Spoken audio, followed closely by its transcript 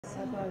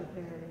Subway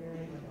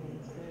barrier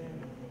is there.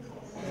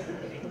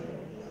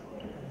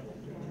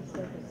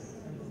 Service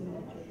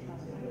signature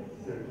time.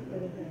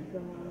 But if you go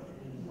on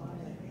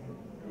water,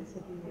 it's a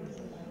few years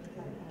ago,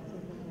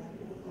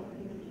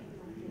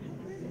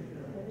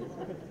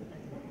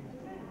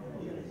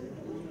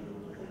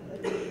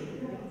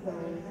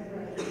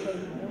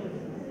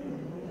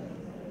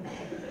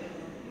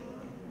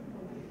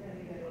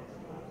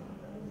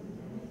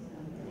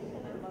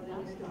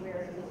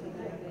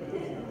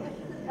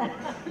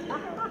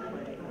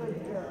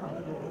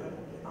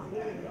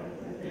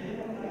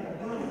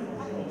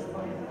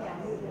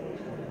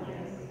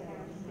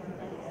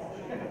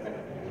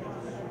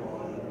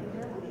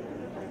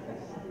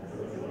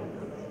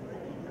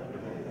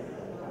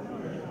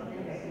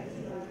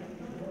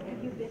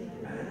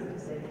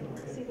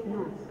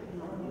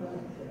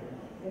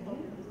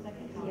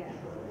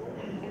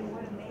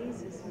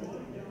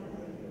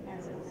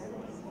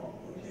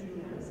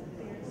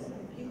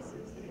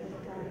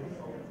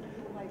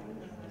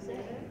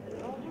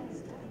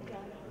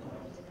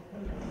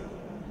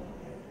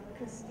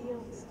 'Cause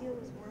steel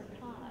is worked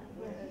hot,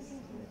 whereas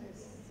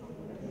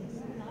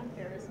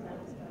non-ferrous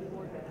metals can be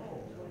worked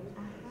cold.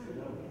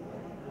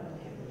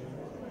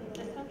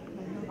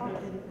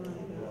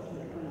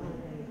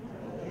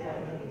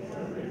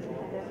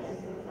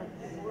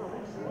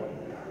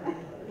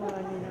 Well,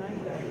 I mean,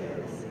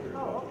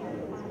 Oh, okay.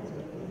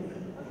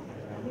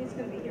 He's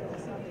going to be here on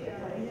Sunday.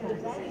 We're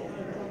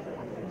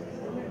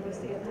going to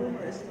see it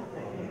numerous times.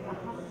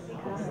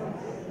 Because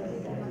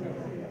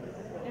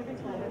every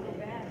time I go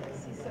back, I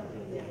see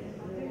something different.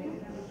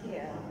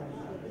 Yeah.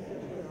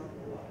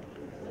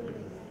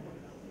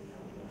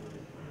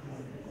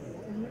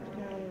 and which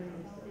gallery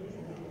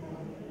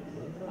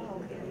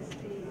Oh, it's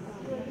the,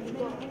 when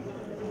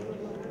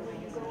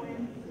you go in,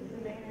 the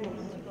main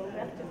entrance, you go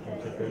left of that.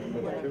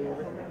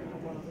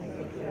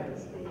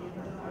 That's the,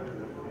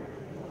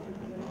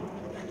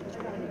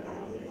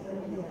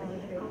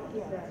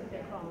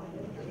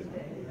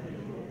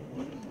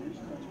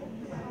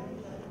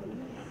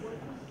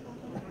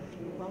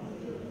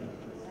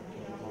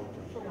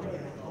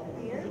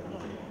 Here?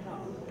 No.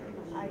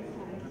 I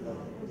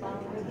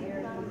volunteer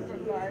for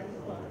Garden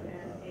Club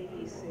and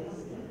ABC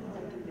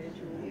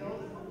individually.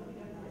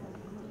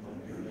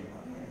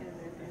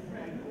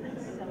 And then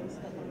sell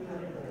stuff on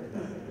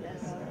the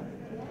best stuff.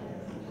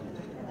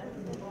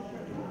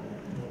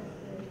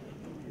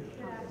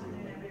 Good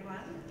afternoon,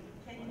 everyone.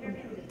 Can you hear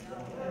me?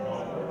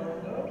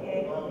 Okay.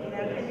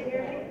 Now, can you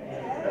hear me?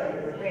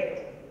 Great.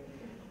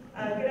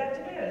 Good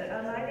afternoon.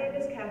 My name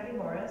is Kathy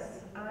Morris.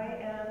 I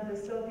am the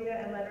Sylvia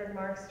and Leonard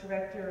Marks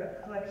Director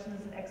of Collections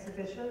and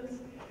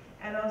Exhibitions,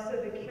 and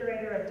also the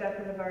Curator of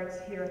Decorative Arts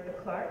here at the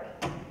Clark.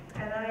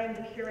 And I am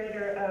the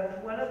curator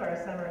of one of our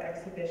summer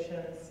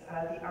exhibitions,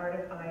 The Art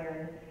of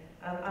Iron,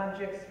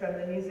 objects from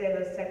the Musée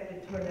Le Secq de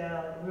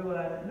Tournelles,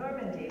 Rouen,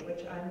 Normandy,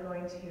 which I'm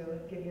going to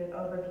give you an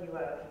overview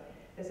of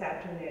this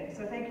afternoon.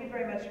 So thank you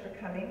very much for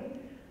coming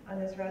on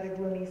this rather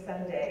gloomy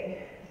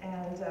Sunday.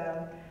 And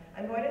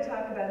I'm going to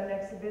talk about an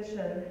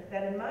exhibition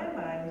that in my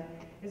mind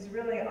is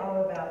really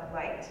all about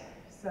light.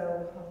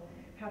 So I'll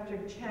have to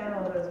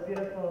channel those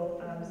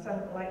beautiful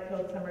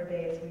light-filled summer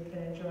days we've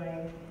been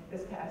enjoying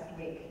this past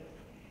week.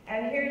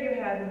 And here you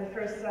have in the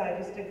first slide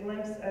just a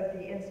glimpse of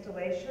the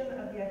installation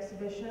of the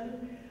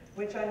exhibition,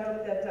 which I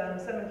hope that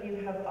some of you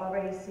have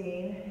already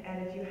seen.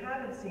 And if you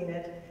haven't seen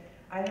it,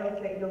 I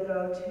hope that you'll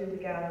go to the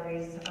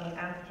galleries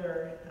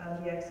after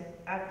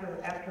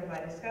my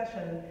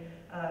discussion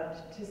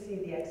to see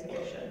the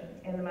exhibition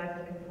in the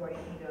Michael Conforti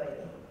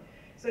Pavilion.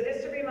 So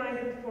just a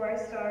reminder before I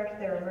start,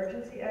 there are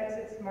emergency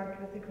exits marked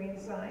with the green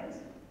signs.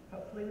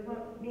 Hopefully we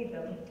won't need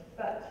them.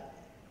 But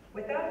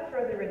without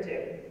further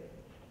ado,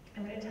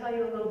 I'm going to tell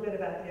you a little bit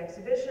about the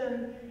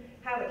exhibition,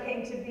 how it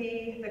came to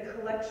be, the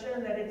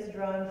collection that it's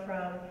drawn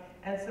from,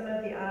 and some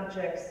of the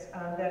objects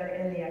that are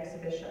in the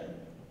exhibition.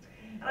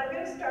 And I'm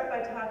going to start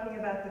by talking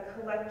about the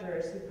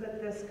collectors who put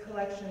this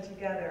collection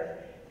together,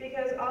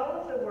 because all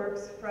of the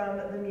works from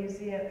the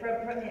museum,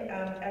 from the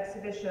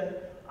exhibition,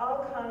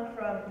 all come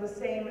from the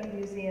same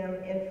museum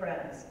in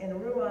France, in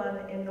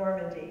Rouen, in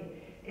Normandy.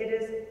 It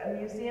is a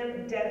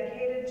museum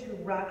dedicated to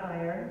wrought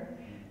iron.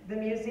 The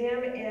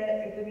museum,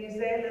 the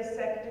Musée Le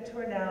Secq de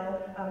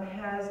Tournelles,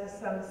 has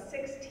some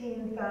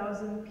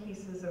 16,000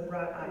 pieces of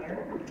wrought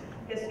iron,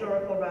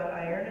 historical wrought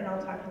iron, and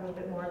I'll talk a little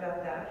bit more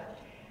about that.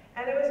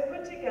 And it was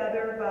put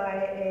together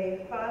by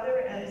a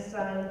father and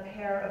son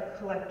pair of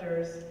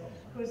collectors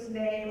whose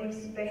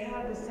names, they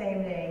have the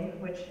same name,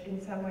 which in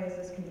some ways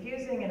is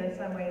confusing and in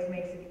some ways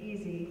makes it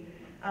easy,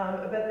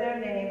 but their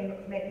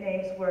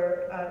names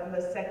were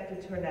Le Secq de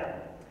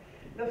Tournelles.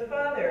 The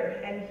father,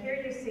 and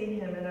here you see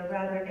him in a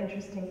rather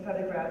interesting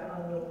photograph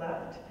on the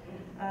left,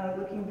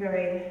 looking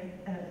very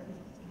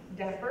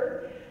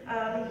dapper.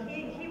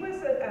 He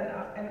was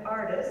an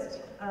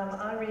artist,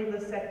 Henri Le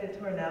Secq de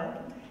Tournelles.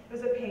 He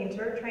was a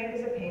painter, trained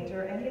as a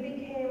painter, and he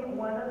became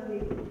one of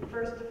the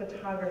first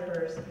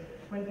photographers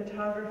when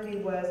photography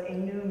was a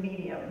new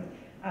medium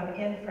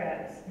in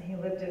France. He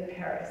lived in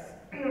Paris.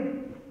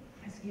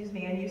 excuse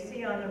me, and you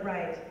see on the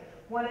right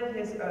one of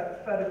his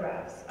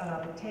photographs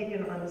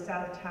taken on the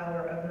South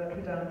Tower of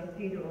Notre Dame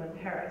Cathedral in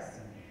Paris.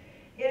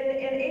 In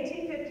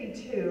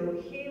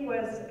 1852, he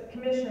was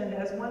commissioned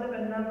as one of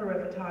a number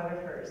of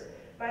photographers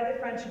by the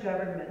French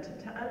government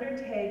to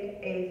undertake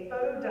a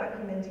photo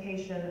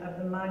documentation of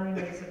the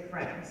monuments of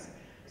France.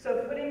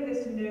 So putting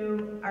this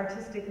new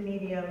artistic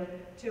medium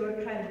to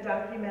a kind of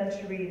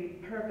documentary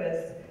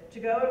purpose to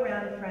go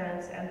around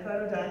France and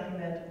photo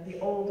document the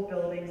old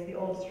buildings, the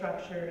old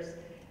structures,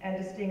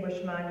 and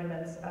distinguished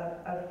monuments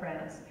of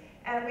France.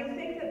 And we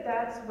think that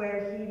that's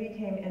where he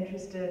became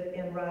interested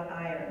in wrought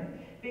iron,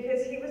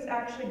 because he was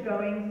actually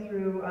going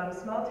through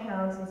small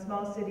towns and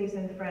small cities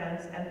in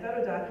France and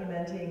photo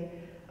documenting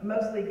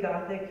mostly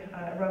Gothic,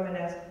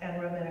 Romanesque,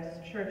 and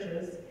Romanesque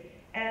churches.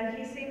 And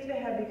he seems to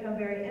have become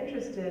very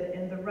interested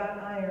in the wrought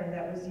iron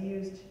that was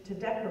used to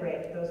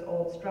decorate those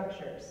old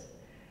structures.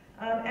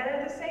 And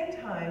at the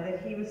same time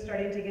that he was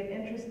starting to get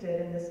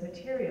interested in this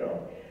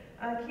material,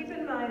 keep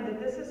in mind that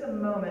this is a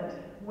moment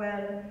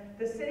when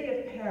the city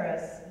of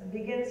Paris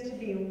begins to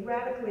be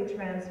radically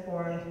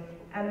transformed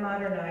and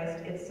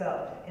modernized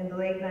itself in the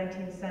late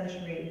 19th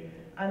century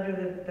under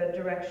the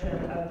direction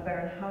of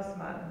Baron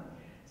Haussmann.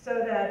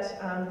 So that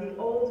the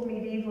old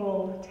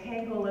medieval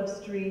tangle of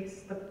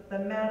streets, the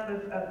map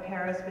of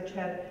Paris, which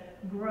had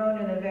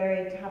grown in a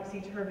very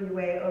topsy-turvy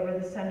way over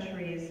the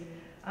centuries,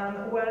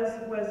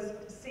 was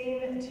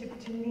seen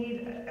to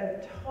need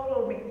a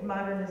total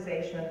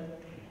modernization.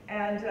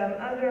 And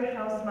under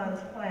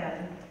Haussmann's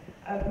plan,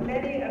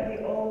 many of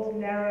the old,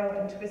 narrow,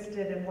 and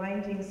twisted and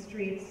winding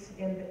streets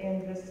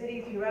in the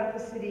city, throughout the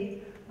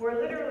city, were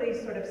literally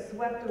sort of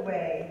swept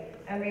away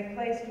and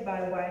replaced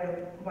by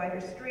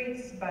wider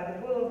streets, by the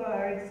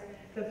boulevards,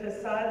 the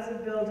facades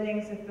of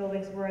buildings. If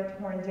buildings weren't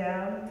torn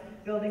down,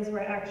 buildings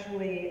were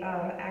actually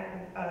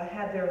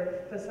had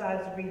their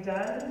facades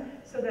redone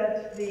so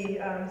that the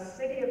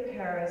city of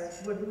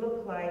Paris would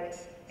look like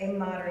a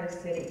modern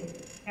city.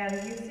 And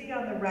you see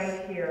on the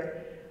right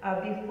here,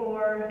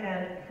 before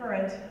and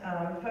current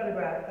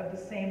photograph of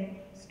the same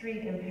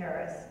street in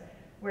Paris,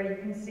 where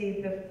you can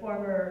see the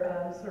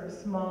former sort of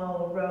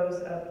small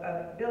rows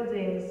of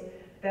buildings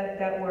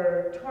that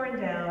were torn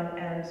down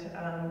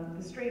and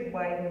the street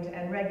widened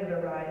and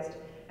regularized,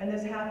 and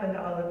this happened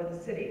all over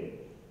the city.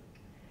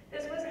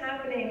 This was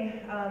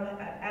happening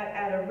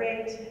at a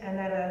rate and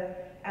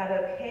at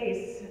a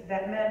pace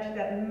that meant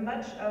that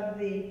much of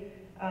the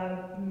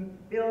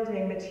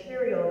building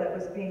material that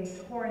was being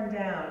torn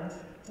down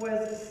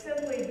was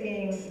simply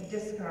being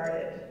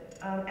discarded.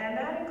 And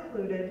that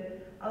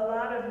included a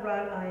lot of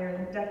wrought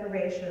iron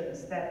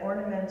decorations that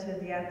ornamented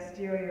the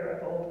exterior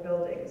of old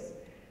buildings.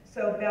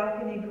 So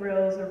balcony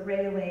grills or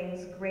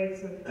railings,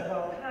 grates of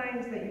all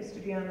kinds that used to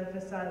be on the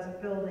facades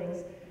of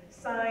buildings,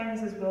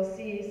 signs, as we'll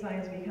see,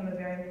 signs become a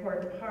very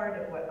important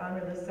part of what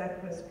Henri Le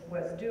Secq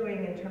was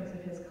doing in terms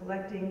of his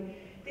collecting.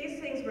 These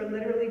things were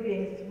literally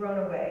being thrown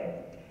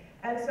away.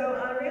 And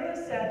so Henri Le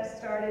Secq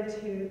started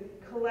to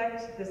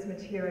collect this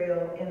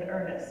material in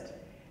earnest.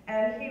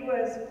 And he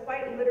was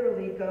quite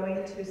literally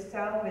going to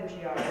salvage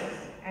yards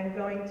and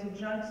going to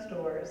junk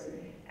stores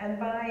and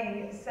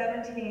buying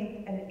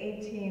 17th and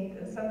 18th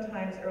and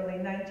sometimes early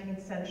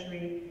 19th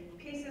century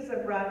pieces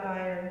of wrought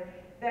iron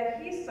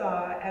that he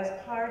saw as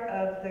part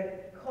of the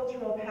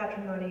cultural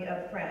patrimony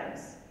of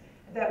France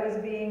that was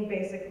being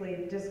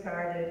basically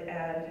discarded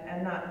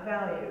and not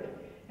valued,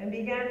 and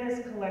began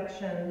his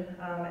collection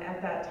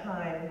at that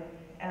time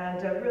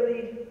and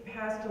really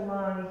passed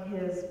along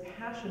his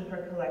passion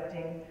for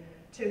collecting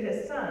to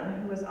his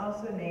son, who was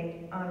also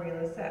named Henri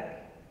Le Secq.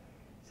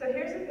 So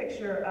here's a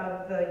picture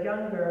of the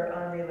younger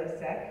Henri Le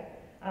Secq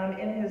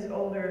in his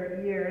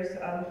older years,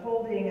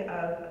 holding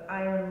an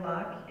iron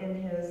lock in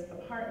his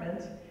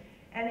apartment.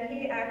 And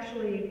he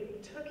actually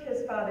took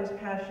his father's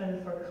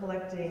passion for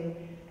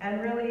collecting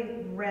and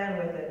really ran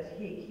with it.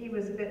 He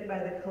was bit by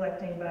the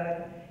collecting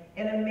bug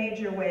in a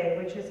major way,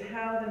 which is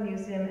how the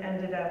museum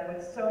ended up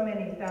with so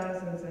many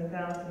thousands and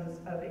thousands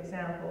of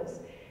examples.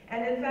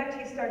 And in fact,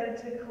 he started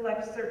to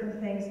collect certain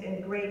things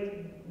in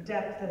great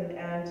depth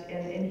and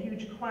in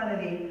huge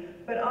quantity,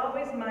 but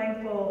always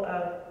mindful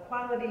of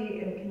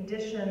quality and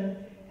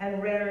condition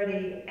and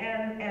rarity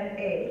and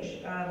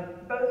age.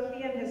 Both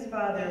he and his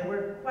father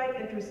were quite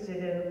interested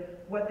in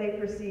what they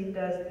perceived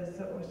as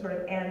the sort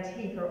of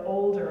antique or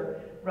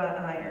older wrought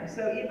iron.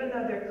 So even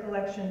though their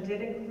collection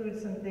did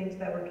include some things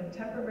that were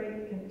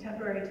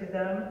contemporary to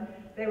them,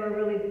 they were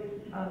really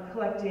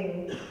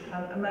collecting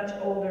a much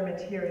older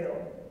material.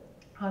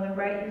 On the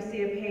right, you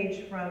see a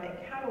page from a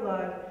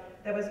catalog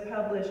that was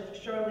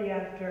published shortly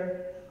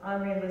after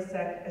Henri Le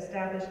Secq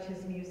established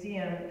his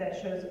museum that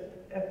shows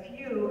a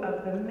few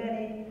of the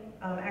many,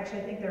 actually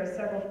I think there are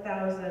several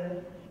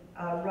thousand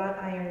wrought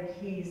iron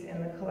keys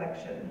in the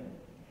collection.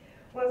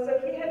 Well,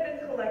 so he had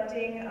been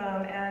collecting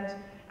and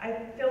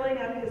filling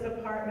up his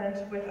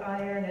apartment with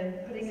iron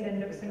and putting it in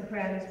nooks and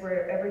crannies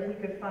wherever he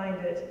could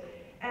find it.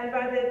 And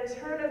by the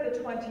turn of the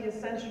 20th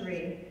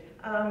century,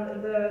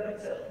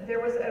 there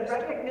was a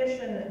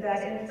recognition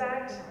that, in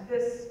fact,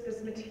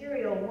 this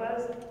material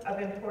was of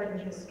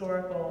important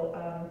historical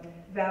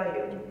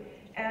value.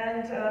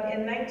 And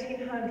in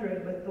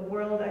 1900, with the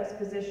World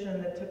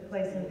Exposition that took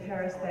place in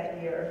Paris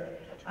that year,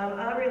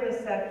 Henri Le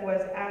Secq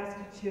was asked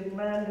to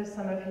lend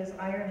some of his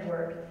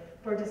ironwork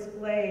for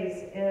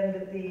displays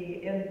in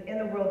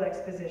the World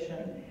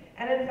Exposition.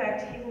 And in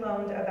fact, he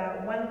loaned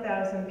about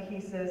 1,000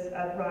 pieces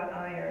of wrought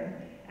iron,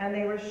 and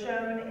they were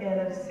shown in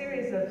a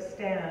series of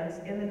stands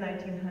in the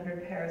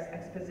 1900 Paris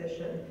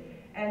Exposition.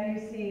 And you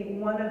see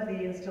one of the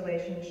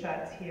installation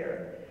shots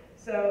here.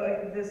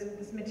 So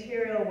this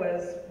material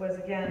was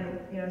again,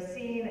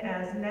 seen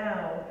as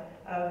now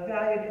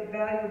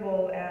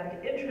valuable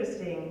and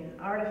interesting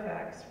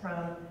artifacts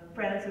from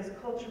France's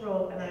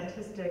cultural and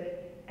artistic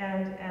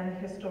and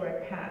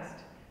historic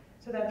past.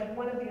 So that's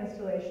one of the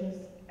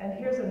installations, and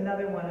here's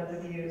another one of the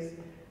views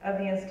of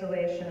the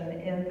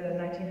installation in the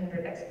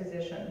 1900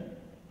 exposition.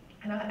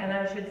 And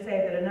I should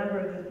say that a number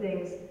of the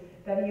things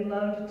that he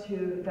loaned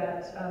to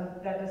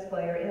that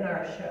display are in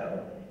our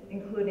show,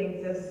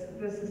 including this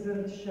is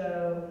in the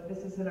show, this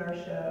is in our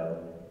show,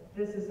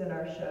 this is in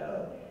our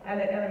show.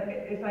 And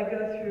if I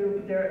go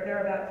through, there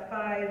are about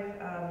 5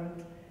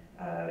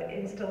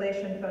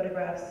 installation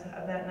photographs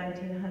of that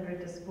 1900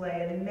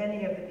 display, and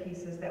many of the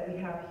pieces that we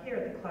have here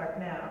at the Clark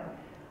now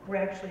were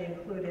actually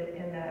included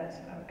in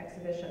that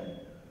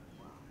exhibition.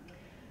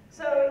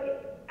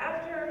 So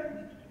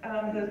after,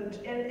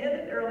 in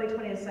the early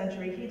 20th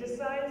century, he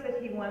decides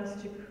that he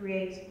wants to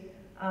create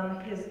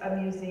a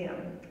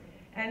museum.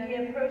 And he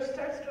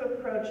starts to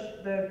approach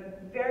the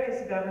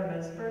various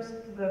governments,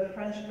 first the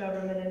French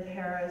government in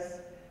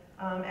Paris,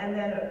 and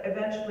then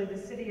eventually the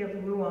city of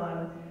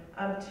Rouen,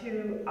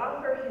 to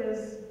offer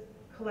his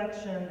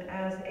collection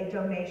as a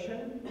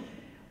donation.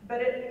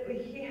 But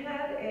he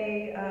had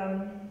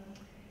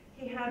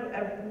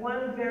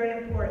one very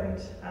important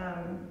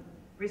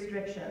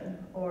restriction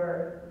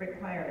or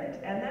requirement,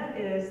 and that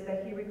is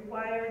that he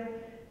required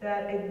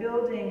that a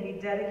building be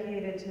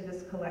dedicated to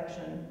this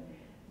collection,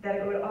 that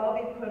it would all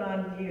be put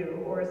on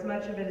view, or as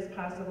much of it as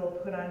possible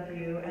put on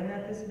view, and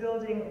that this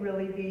building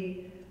really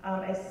be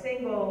a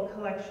single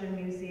collection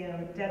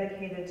museum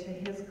dedicated to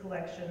his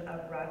collection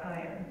of wrought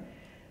iron.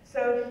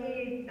 So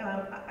he,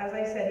 as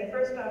I said, he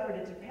first offered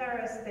it to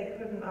Paris. They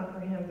couldn't offer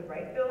him the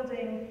right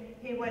building.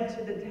 He went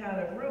to the town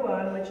of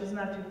Rouen, which is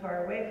not too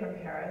far away from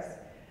Paris.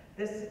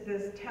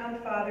 This town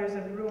fathers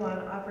of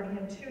Rouen offered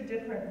him 2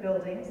 different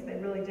buildings. They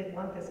really did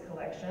want this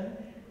collection,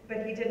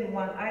 but he didn't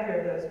want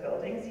either of those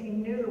buildings. He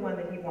knew the one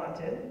that he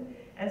wanted,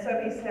 and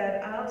so he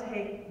said, I'll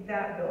take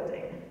that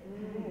building.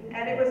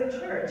 And it was a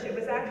church. It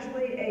was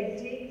actually a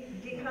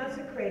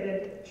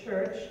deconsecrated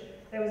church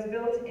that was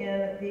built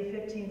in the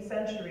 15th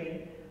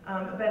century,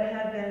 but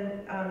had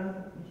been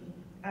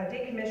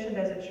decommissioned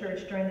as a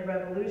church during the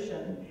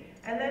Revolution,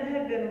 and then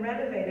had been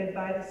renovated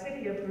by the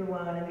city of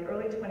Rouen in the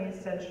early 20th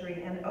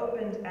century and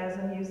opened as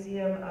a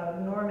museum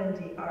of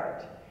Normandy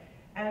art.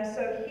 And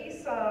so he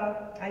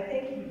saw, I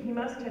think he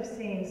must have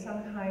seen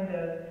some kind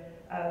of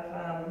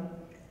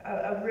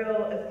a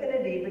real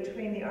affinity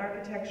between the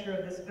architecture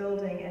of this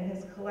building and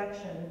his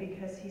collection,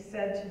 because he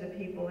said to the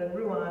people in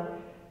Rouen,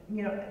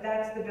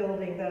 that's the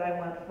building that I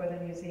want for the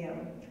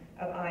Museum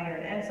of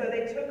Iron. And so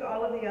they took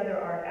all of the other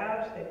art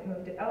out, they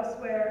moved it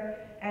elsewhere,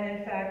 and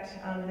in fact,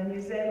 the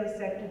Musée Le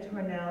Secq de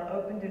Tournelles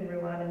opened in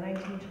Rouen in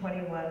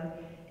 1921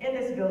 in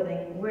this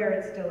building where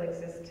it still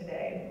exists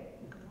today.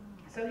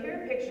 So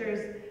here are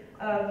pictures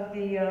of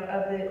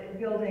the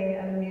building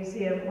and the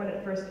museum when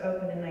it first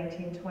opened in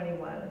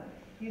 1921.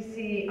 You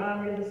see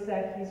Henri Le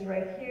Secq, he's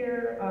right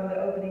here on the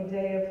opening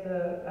day of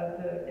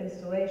the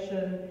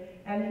installation,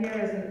 and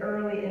here is an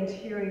early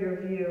interior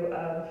view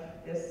of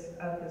this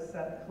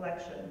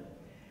collection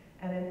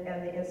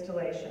and the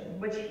installation,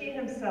 which he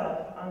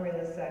himself, Henri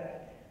Le Secq,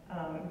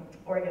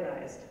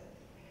 organized.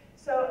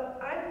 So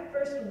I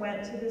first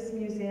went to this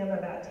museum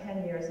about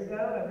 10 years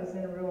ago. I was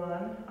in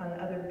Rouen on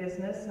other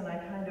business, and I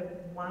kind of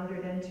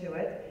wandered into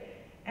it.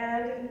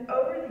 And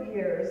over the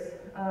years,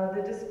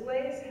 the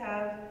displays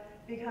have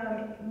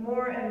become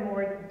more and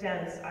more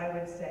dense, I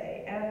would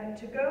say. And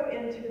to go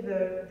into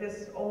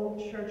this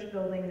old church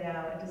building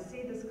now and to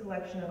see this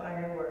collection of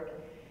ironwork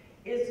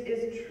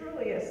is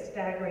truly a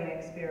staggering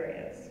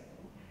experience.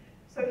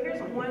 So here's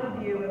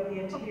one view of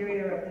the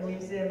interior of the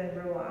museum in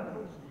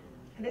Rouen.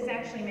 This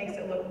actually makes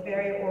it look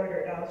very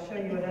ordered. I'll show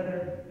you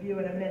another view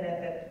in a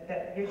minute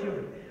that gives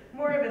you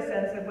more of a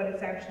sense of what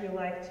it's actually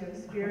like to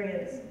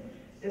experience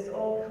this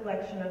old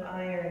collection of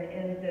iron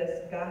in this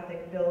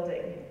Gothic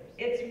building.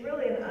 It's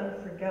really an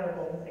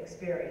unforgettable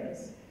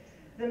experience.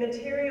 The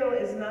material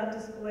is not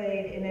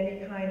displayed in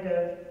any kind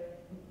of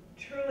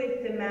truly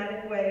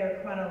thematic way or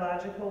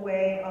chronological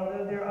way,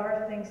 although there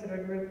are things that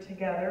are grouped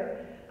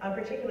together,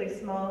 particularly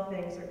small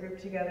things are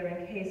grouped together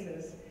in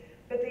cases.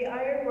 But the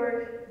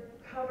ironwork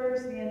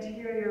covers the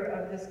interior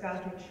of this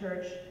Gothic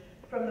church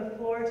from the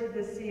floor to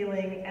the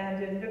ceiling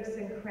and in nooks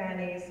and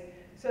crannies,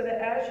 so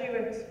that as you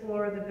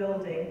explore the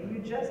building,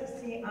 you just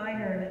see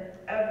iron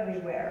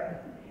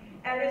everywhere.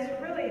 And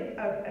it's really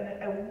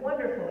a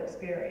wonderful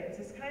experience.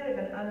 It's kind of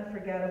an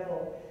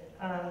unforgettable,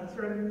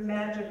 sort of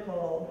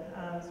magical,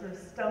 sort of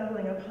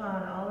stumbling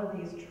upon all of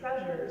these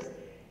treasures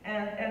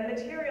and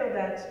material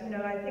that, you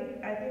know, I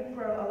think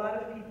for a lot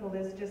of people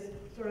is just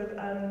sort of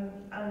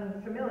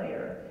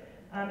unfamiliar.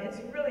 It's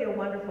really a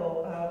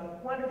wonderful,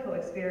 wonderful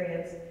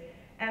experience.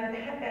 And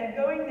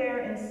going there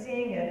and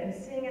seeing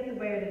it the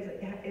way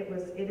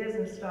it is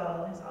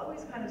installed has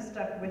always kind of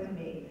stuck with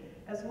me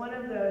as one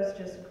of those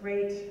just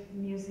great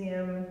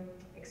museum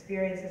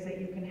experiences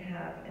that you can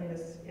have in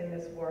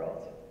this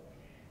world.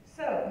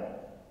 So,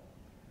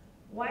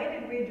 why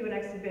did we do an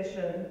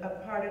exhibition, a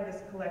part of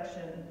this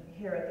collection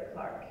here at the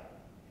Clark?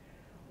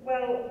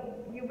 Well,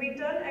 we've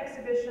done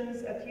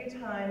exhibitions a few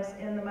times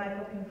in the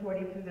Michael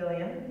Conforti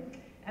Pavilion,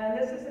 and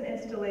this is an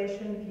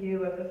installation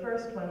view of the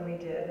first one we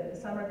did in the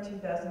summer of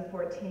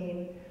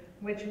 2014,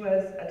 which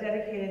was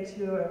dedicated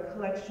to a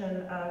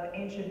collection of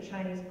ancient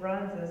Chinese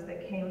bronzes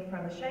that came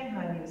from the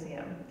Shanghai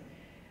Museum.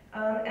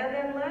 And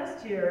then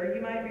last year,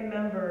 you might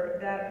remember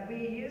that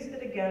we used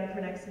it again for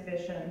an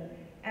exhibition,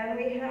 and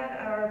we had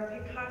our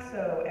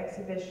Picasso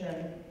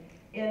exhibition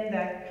in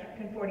that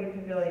Conforti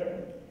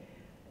Pavilion.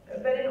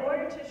 But in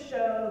order to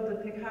show the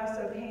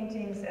Picasso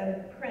paintings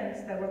and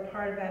prints that were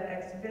part of that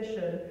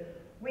exhibition,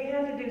 we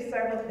had to do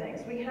several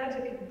things. We had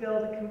to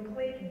build a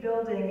complete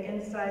building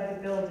inside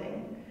the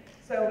building.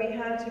 So we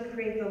had to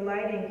create the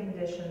lighting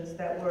conditions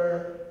that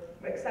were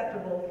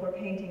acceptable for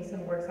paintings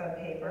and works on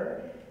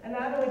paper. And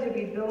not only did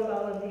we build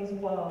all of these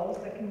walls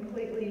that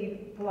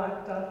completely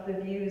blocked off the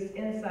views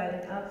inside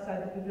and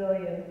outside the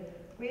pavilion,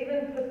 we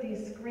even put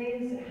these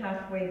screens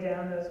halfway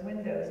down those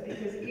windows,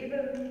 because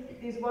even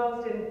these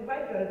walls didn't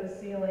quite go to the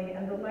ceiling,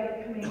 and the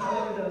light coming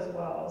over those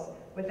walls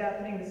without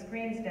putting the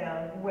screens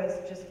down was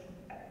just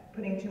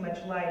putting too much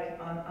light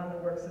on the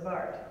works of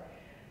art.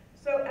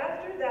 So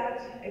after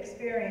that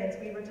experience,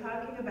 we were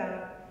talking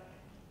about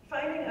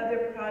finding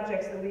other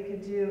projects that we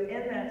could do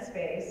in that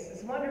space,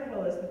 as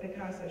wonderful as the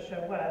Picasso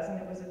show was, and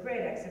it was a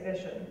great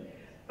exhibition.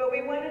 But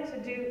we wanted to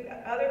do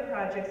other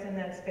projects in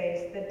that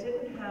space that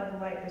didn't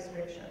have light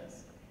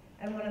restrictions.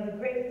 And one of the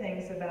great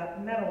things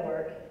about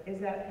metalwork is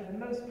that, for the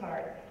most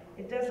part,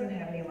 it doesn't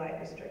have any light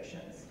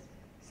restrictions.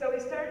 So we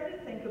started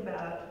to think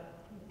about,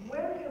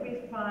 where could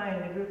we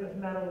find a group of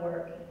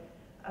metalwork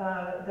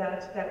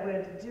that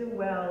would do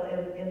well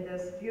in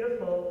this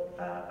beautiful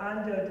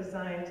Ando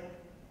designed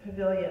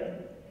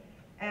pavilion.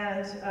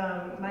 And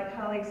my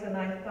colleagues and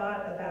I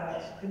thought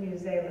about the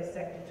Musée Le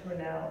Secq de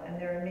Tournelles and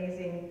their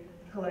amazing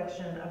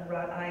collection of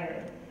wrought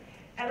iron.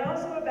 And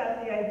also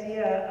about the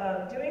idea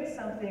of doing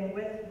something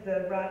with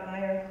the wrought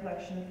iron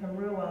collection from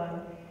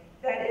Rouen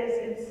that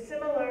is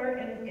similar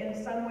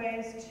in some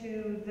ways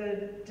to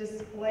the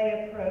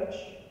display approach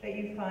that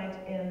you find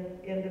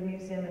in the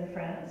museum in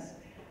France,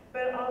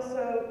 but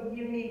also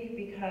unique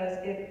because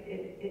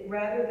it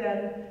rather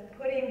than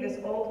putting this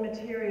old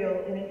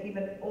material in an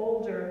even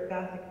older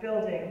Gothic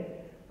building,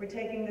 we're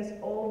taking this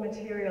old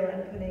material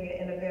and putting it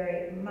in a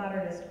very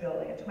modernist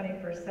building, a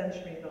 21st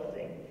century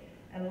building,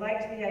 and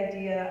liked the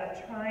idea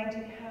of trying to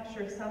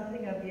capture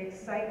something of the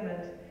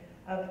excitement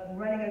of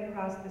running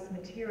across this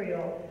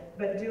material,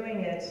 but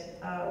doing it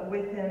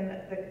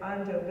within the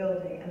Ando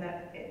building and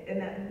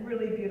that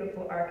really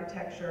beautiful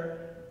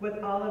architecture with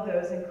all of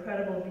those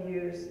incredible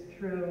views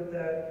through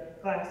the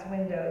glass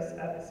windows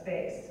of the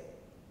space.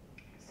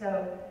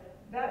 So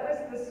that was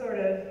the sort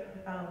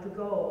of the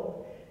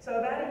goal. So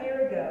about a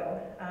year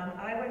ago,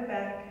 I went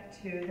back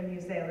to the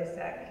Musée Le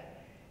Secq,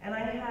 and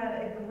I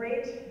had a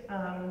great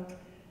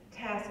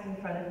task in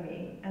front of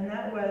me, and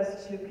that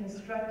was to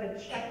construct a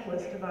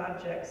checklist of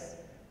objects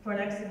for an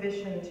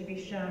exhibition to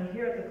be shown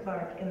here at the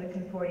Clark in the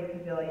Conforti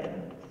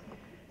Pavilion.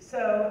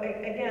 So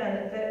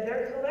again,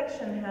 their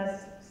collection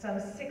has some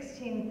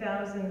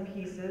 16,000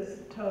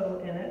 pieces total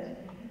in it.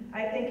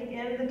 I think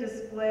in the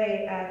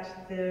display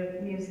at the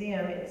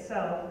museum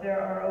itself,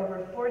 there are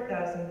over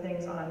 4,000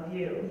 things on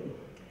view.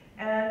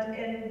 And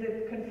in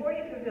the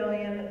Conforti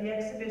Pavilion, the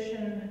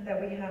exhibition that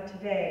we have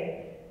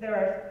today, there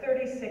are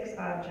 36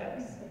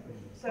 objects.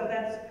 So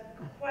that's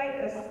quite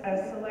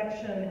a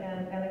selection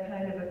and a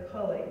kind of a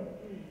culling.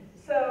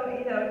 So,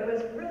 you know, it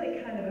was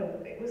really kind of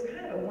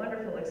a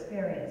wonderful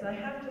experience. I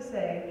have to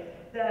say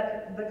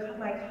that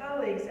my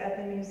colleagues at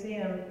the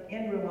museum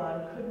in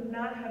Rouen could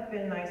not have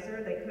been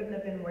nicer. They couldn't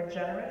have been more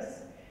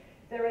generous.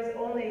 There was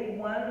only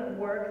one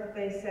work that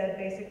they said,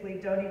 basically,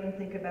 don't even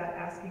think about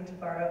asking to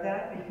borrow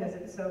that because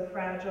it's so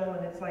fragile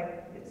and it's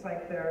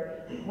like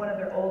they're one of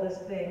their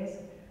oldest things.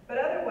 But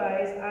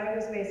otherwise, I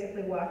was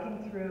basically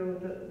walking through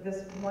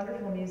this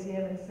wonderful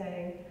museum and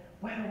saying,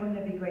 wow, wouldn't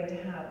it be great to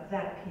have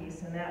that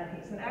piece and that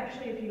piece? And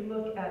actually, if you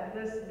look at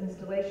this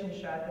installation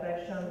shot that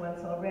I've shown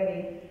once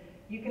already,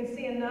 you can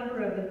see a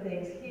number of the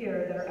things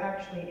here that are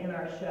actually in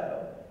our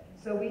show.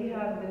 So we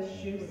have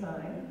this shoe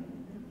sign,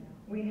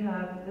 we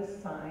have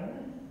this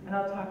sign, and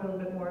I'll talk a little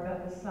bit more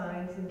about the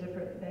signs and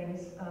different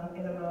things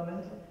in a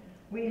moment.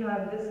 We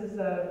have, this is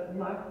a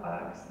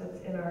lockbox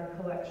that's in our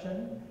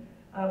collection.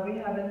 We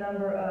have a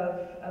number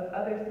of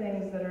other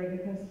things that are,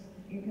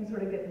 you can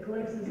sort of get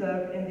glimpses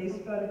of in these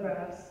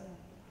photographs.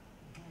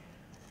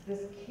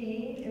 This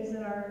key is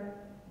in our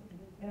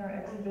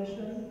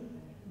exhibition.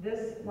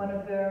 This, one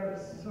of their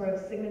sort of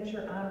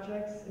signature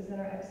objects, is in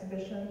our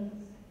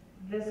exhibition.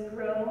 This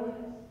grill.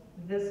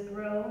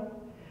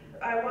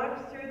 I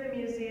walked through the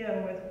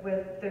museum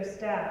with their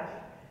staff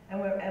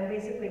and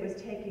basically was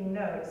taking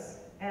notes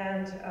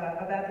and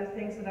about the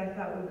things that I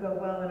thought would go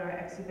well in our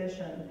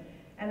exhibition.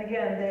 And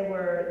again, they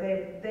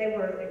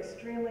were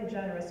extremely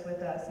generous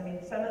with us. I mean,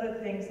 some of the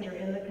things that are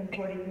in the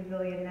Concordia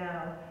Pavilion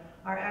now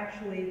are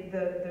actually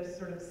the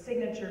sort of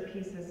signature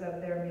pieces of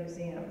their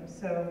museum.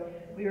 So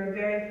we were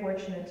very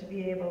fortunate to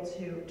be able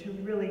to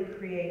really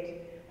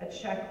create a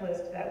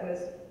checklist that was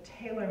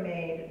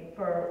tailor-made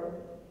for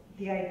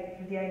the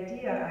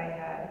idea I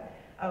had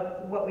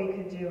of what we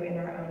could do in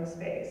our own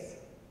space.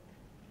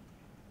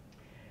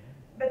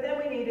 But then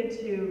we needed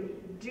to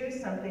do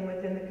something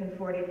within the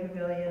Concordia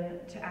Pavilion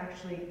to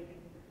actually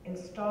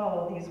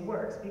install these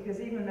works,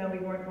 because even though we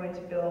weren't going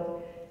to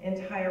build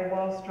entire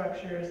wall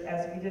structures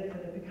as we did for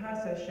the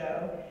Picasso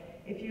show,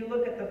 if you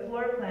look at the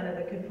floor plan of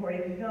the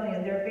Concordia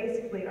Pavilion, there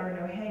basically are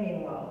no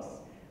hanging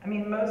walls. I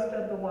mean, most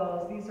of the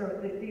walls, these are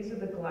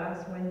the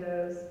glass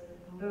windows.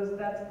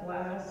 That's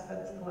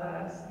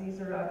glass.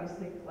 These are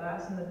obviously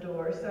glass in the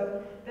door.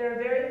 So there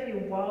are very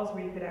few walls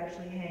where you could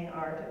actually hang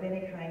art of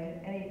any kind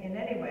in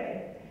any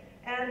way.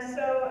 And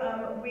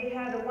so we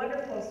had a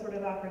wonderful sort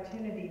of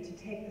opportunity to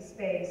take the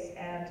space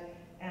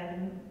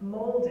and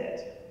mold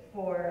it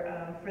for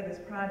this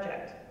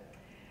project.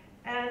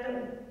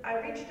 And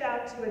I reached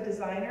out to a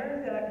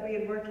designer that we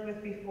had worked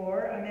with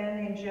before, a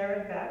man named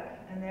Jared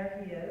Beck, and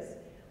there he is.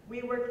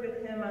 We worked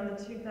with him on the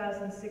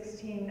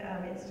 2016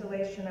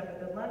 installation up at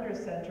the Lunder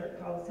Center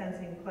called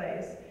Sensing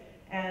Place.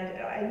 And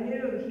I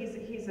knew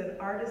he's an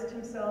artist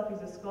himself,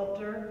 he's a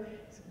sculptor,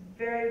 he's a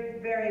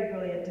very, very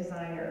brilliant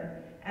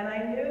designer. And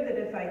I knew that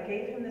if I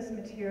gave him this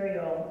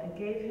material and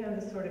gave him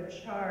the sort of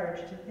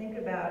charge to think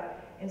about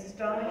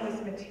installing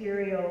this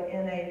material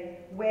in a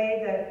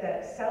way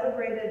that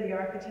celebrated the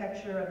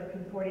architecture of the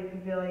Concordia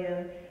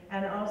Pavilion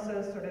and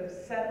also sort of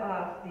set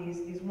off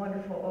these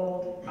wonderful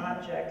old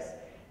objects,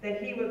 that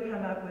he would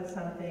come up with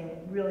something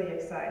really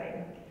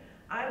exciting.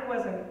 I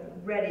wasn't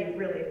ready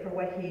really for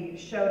what he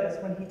showed us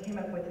when he came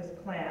up with his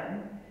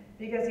plan,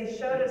 because he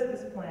showed us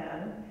this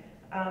plan,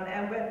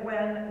 and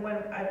when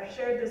I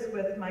shared this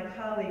with my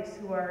colleagues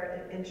who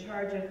are in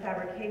charge of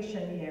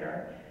fabrication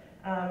here,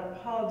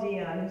 Paul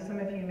Dion, who some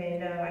of you may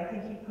know, I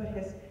think he put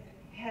his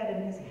head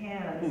in his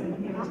hands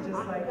and he was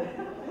just like,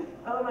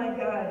 oh my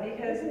God,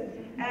 because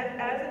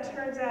as it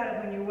turns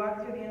out, when you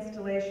walk through the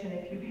installation,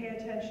 if you pay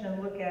attention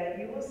and look at it,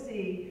 you will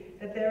see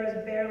that there is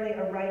barely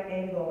a right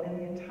angle in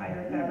the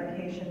entire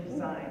fabrication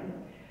design.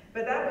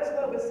 But that was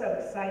what was so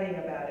exciting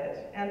about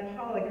it, and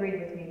Paul agreed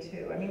with me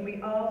too. I mean,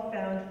 we all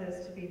found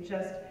this to be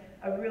just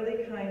a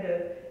really kind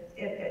of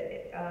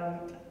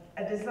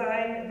a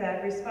design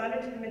that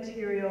responded to the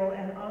material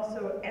and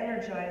also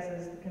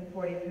energizes the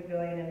Concordia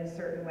Pavilion in a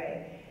certain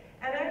way.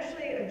 And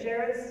actually,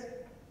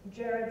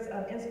 Jared's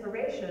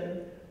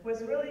inspiration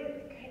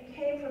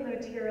came from the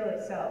material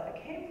itself.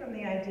 It came from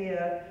the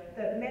idea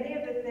that many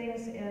of the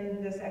things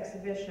in this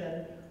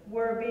exhibition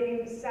were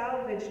being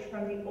salvaged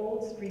from the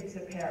old streets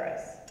of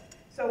Paris.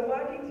 So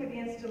walking through the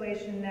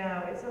installation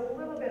now, it's a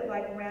little bit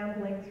like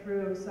rambling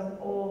through some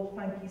old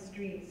funky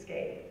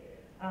streetscape.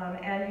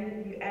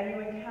 And you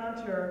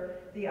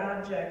encounter the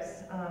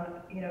objects,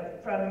 you know,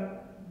 from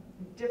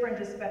different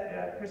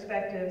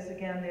perspectives.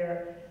 Again,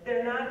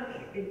 they're not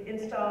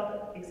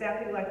installed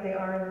exactly like they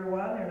are in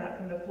Rouen. They're not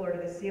from the floor to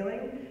the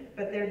ceiling,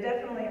 but they're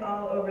definitely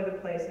all over the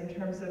place in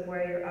terms of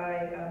where your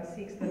eye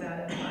seeks them out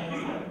and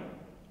finds them.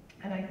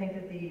 And I think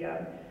that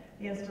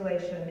the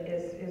installation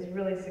is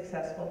really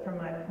successful from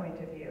my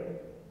point of view.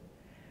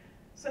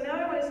 So now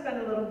I want to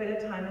spend a little bit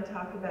of time and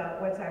talk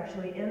about what's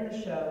actually in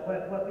the show,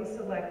 what we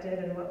selected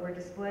and what we're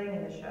displaying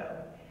in the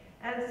show.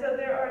 And so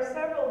there are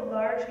several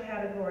large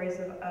categories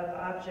of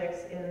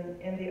objects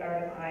in the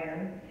art of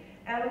iron.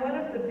 And one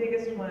of the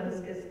biggest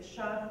ones is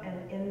shop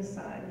and inn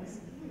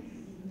signs.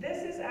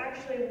 This is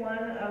actually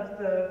one of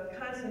the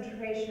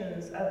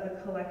concentrations of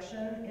the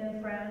collection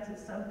in France.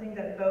 It's something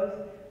that both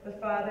the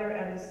father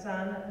and the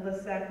son, Le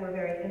Secq, were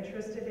very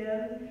interested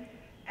in.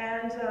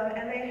 And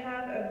they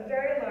have a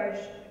very large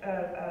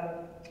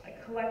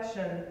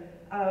collection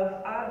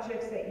of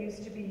objects that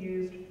used to be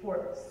used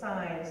for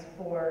signs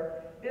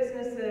for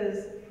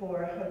businesses,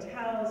 for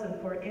hotels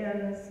and for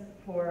inns,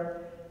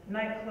 for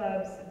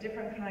nightclubs,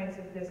 different kinds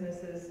of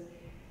businesses.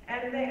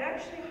 And they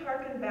actually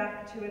harken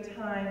back to a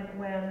time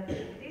when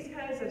these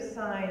kinds of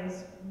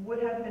signs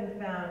would have been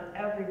found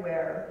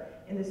everywhere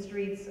in the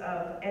streets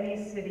of any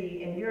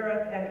city in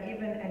Europe and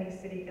even any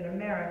city in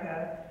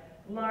America,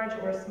 large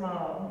or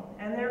small.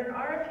 And there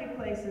are a few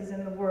places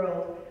in the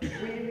world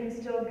where you can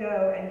still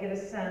go and get a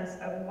sense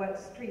of what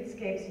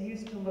streetscapes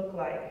used to look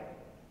like.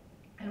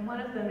 And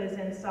one of them is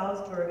in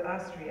Salzburg,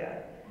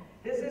 Austria.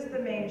 This is the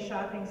main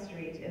shopping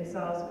street in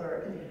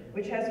Salzburg,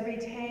 which has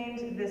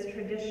retained this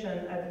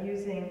tradition of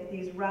using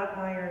these wrought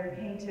iron,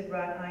 painted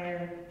wrought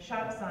iron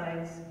shop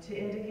signs to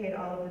indicate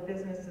all of the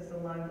businesses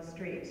along the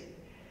street.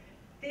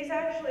 These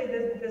actually,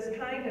 this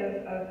kind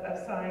of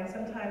sign,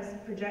 sometimes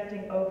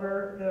projecting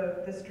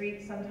over the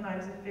street,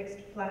 sometimes affixed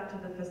flat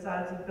to the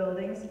facades of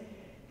buildings,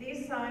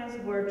 these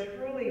signs were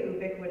truly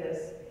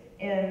ubiquitous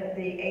in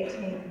the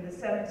 18th, and the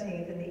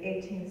 17th, and the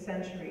 18th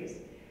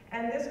centuries.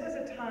 And this was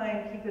a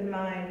time, keep in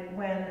mind,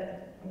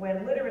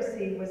 when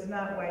literacy was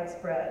not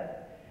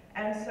widespread.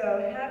 And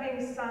so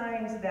having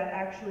signs that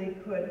actually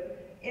could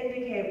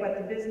indicate what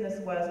the business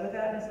was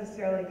without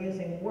necessarily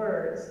using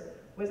words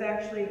was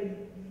actually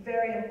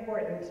very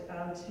important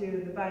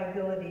to the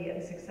viability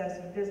and success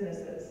of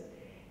businesses.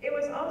 It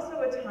was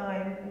also a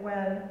time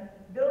when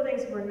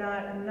buildings were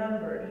not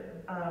numbered.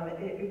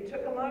 It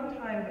took a long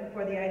time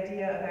for the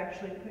idea of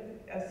actually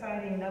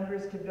assigning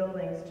numbers to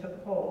buildings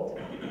took hold.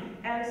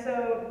 And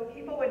so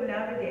people would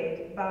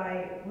navigate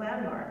by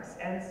landmarks,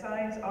 and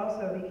signs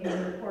also became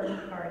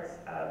important parts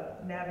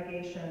of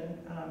navigation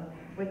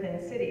within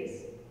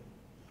cities.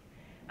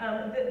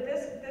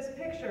 This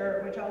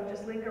picture, which I'll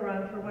just linger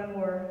on for one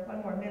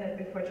more minute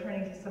before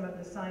turning to some of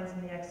the signs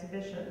in the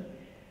exhibition,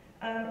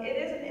 it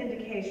is an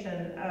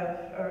indication of,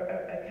 or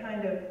a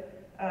kind of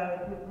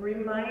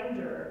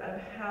reminder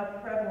of how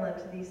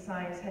prevalent these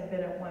signs had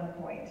been at one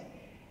point.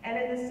 And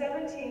in the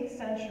 17th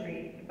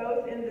century,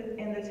 both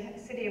in the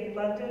city of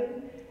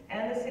London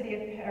and the city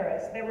of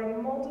Paris, there were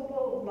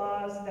multiple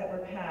laws that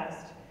were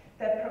passed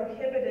that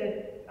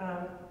prohibited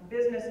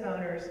business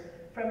owners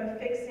from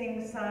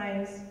affixing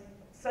signs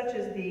such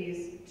as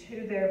these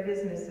to their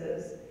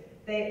businesses.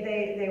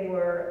 They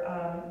were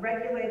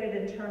regulated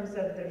in terms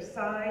of their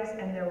size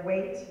and their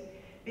weight,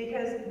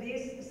 because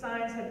these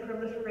signs had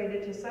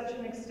proliferated to such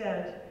an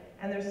extent,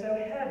 and they're so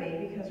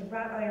heavy, because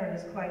wrought iron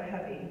is quite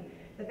heavy,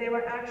 that they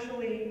were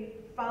actually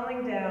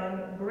falling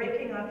down,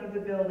 breaking off of the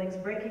buildings,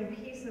 breaking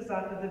pieces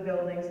off of the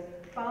buildings,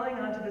 falling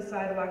onto the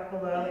sidewalk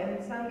below, and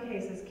in some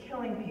cases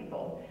killing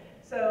people.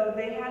 So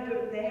they had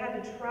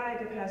to try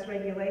to pass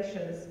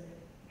regulations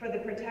for the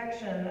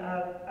protection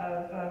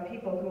of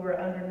people who were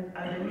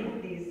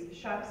underneath these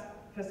shop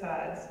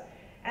facades.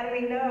 And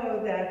we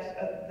know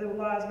that the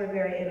laws were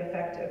very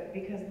ineffective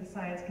because the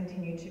signs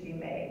continued to be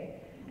made,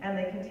 and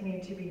they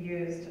continued to be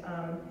used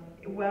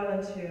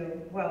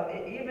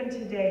even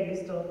today you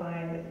still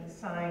find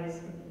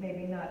signs,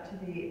 maybe not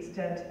to the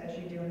extent as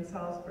you do in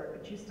Salzburg,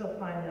 but you still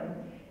find them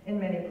in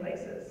many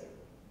places.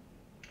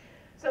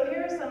 So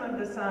here are some of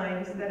the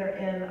signs that are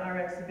in our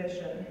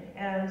exhibition,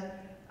 and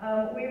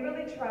we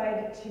really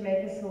tried to make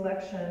a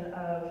selection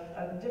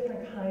of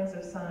different kinds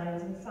of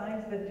signs, and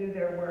signs that do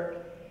their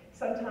work,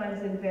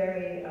 sometimes in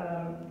very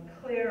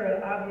clear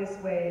and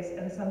obvious ways,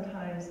 and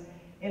sometimes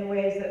in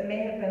ways that may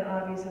have been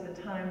obvious at the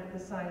time that the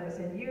sign was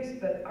in use,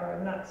 but are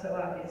not so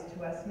obvious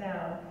to us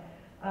now.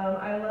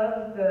 I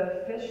love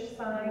the fish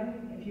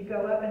sign. If you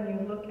go up and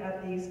you look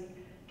at these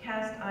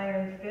cast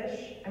iron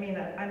fish,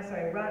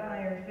 wrought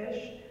iron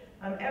fish,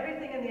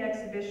 everything in the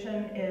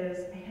exhibition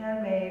is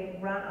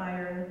handmade wrought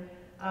iron,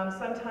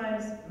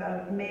 sometimes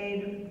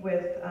made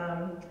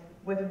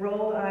with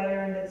rolled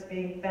iron that's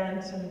being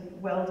bent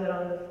and welded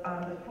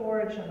on the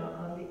forge and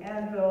on the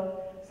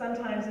anvil.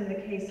 Sometimes in the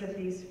case of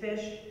these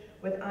fish,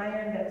 with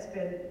iron that's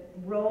been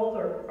rolled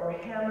or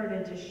hammered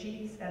into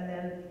sheets and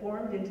then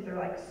formed into, they're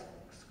like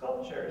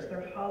sculptures.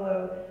 They're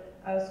hollow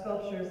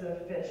sculptures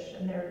of fish,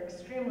 and they're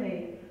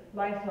extremely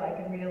lifelike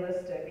and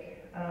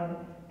realistic.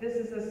 This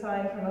is a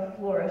sign from a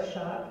florist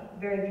shop,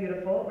 very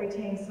beautiful,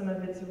 retains some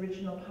of its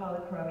original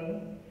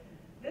polychromy.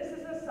 This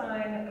is a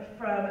sign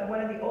from one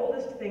of the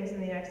oldest things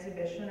in the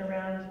exhibition,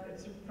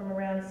 it's from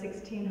around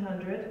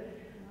 1600.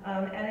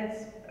 And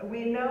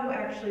we know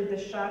actually the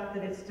shop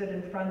that it stood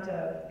in front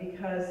of,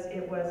 because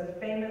it was a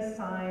famous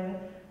sign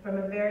from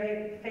a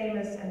very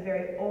famous and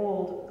very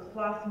old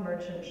cloth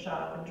merchant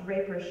shop, a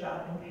draper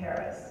shop in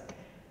Paris.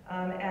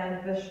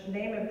 And the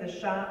name of the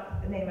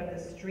shop, the name of the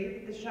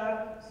street the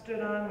shop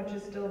stood on, which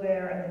is still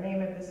there, and the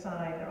name of the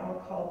sign, they're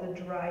all called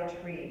the Dry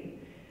Tree.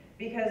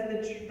 Because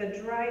the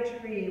Dry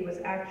Tree was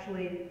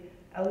actually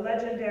a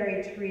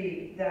legendary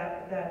tree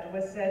that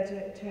was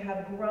said to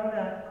have grown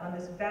up on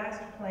this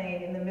vast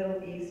plain in the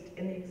Middle East,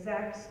 in the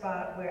exact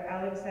spot where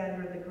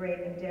Alexander the Great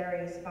and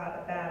Darius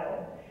fought a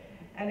battle.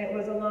 And it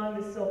was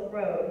along the Silk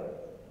Road.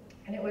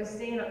 And it was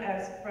seen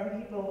as, from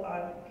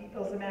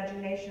people's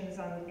imaginations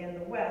in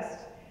the West,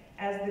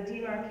 as the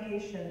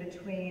demarcation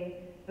between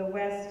the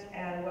West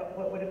and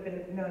what would have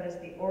been known as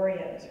the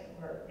Orient,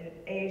 or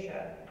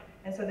Asia.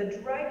 And so the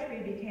Dry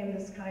Tree became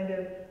this kind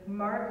of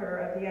marker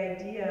of the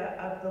idea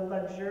of the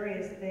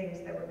luxurious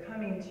things that were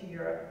coming to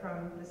Europe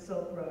from the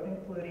Silk Road,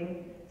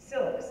 including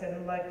silks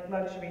and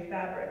luxury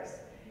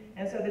fabrics.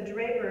 And so the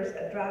drapers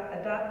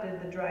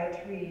adopted the Dry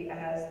Tree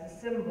as the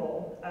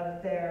symbol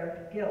of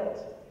their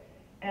guild.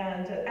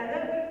 And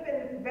that would have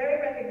been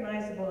very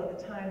recognizable at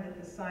the time that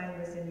the sign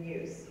was in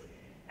use.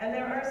 And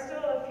there are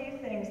still a few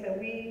things that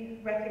we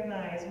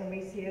recognize when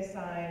we see a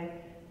sign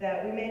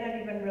that we may not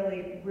even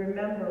really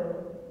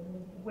remember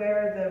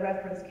where the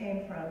reference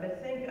came from,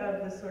 but think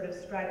of the sort of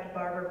striped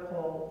barber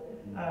pole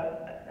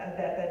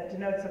that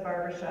denotes a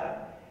barber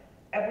shop.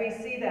 And we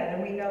see that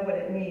and we know what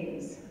it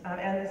means.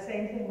 And the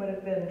same thing would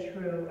have been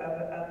true of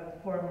a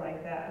form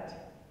like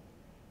that.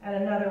 And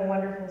another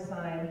wonderful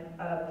sign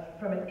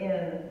from an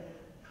inn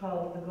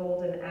called the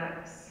Golden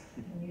Axe.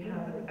 And you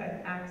have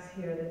an axe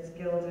here that's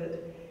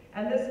gilded.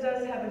 And this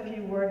does have a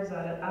few words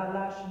on it, à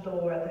l'âge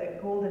d'or, the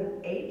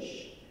golden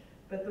H,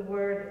 but the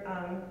word,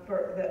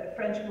 for the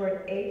French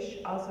word H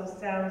also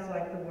sounds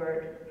like the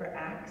word for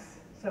axe,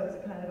 so it's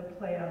kind of a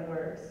play on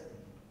words.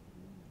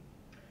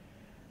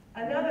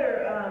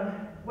 Another,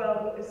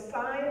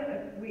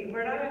 sign,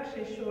 we're not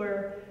actually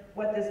sure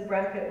what this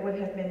bracket would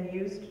have been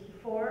used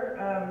for.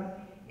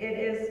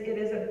 It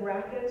is a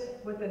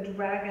bracket with a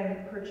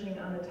dragon perching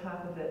on the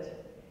top of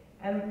it.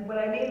 And what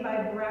I mean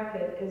by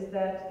bracket is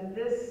that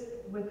this,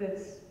 with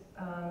its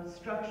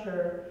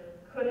structure,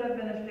 could have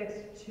been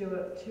affixed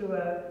to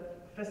a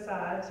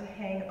facade to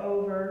hang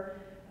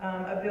over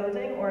a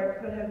building, or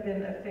it could have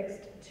been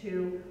affixed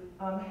to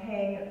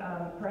hang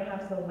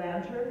perhaps a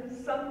lantern.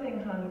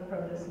 Something hung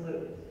from this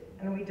loop,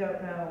 and we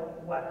don't know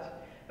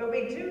what. But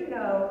we do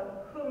know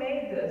who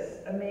made this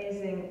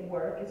amazing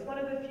work. It's one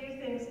of the few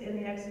things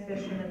in the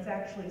exhibition that's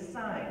actually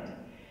signed.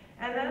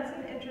 And that's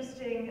an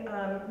interesting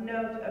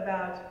note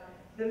about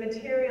the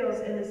materials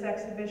in this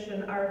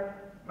exhibition are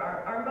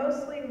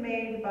mostly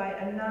made by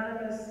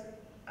anonymous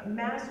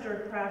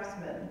master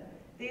craftsmen.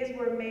 These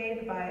were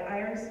made by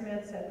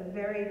ironsmiths at the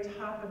very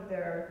top of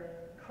their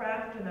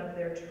craft and of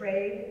their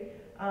trade,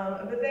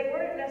 but they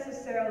weren't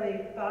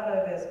necessarily thought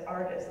of as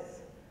artists,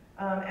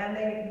 and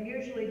they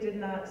usually did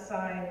not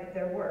sign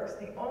their works.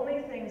 The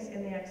only things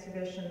in the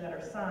exhibition that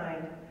are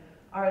signed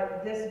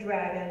are this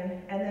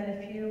dragon and then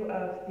a few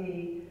of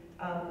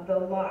the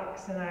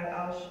locks, and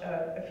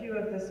a few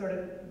of the sort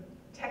of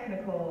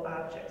technical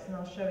objects, and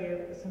I'll show you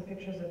some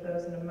pictures of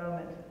those in a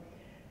moment.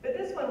 But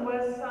this one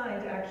was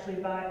signed actually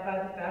by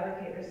the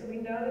fabricator, so we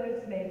know that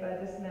it's made by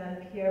this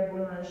man, Pierre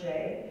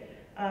Boulanger.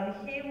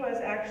 He was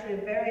actually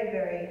a very,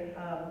 very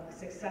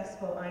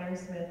successful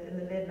ironsmith in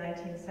the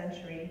mid-19th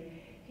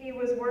century. He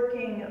was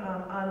working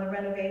on the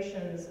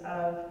renovations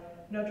of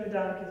Notre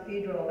Dame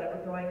Cathedral that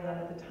were going on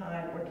at the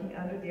time, working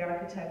under the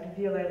architect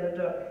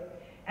Viollet-le-Duc.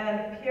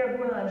 And Pierre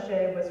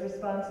Boulanger was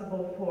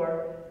responsible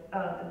for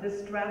the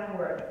strap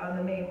work on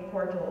the main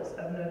portals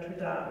of Notre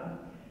Dame.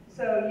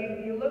 So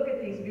you look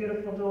at these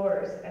beautiful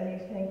doors and you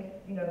think,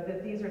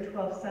 that these are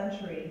 12th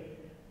century,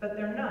 but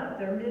they're not.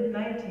 They're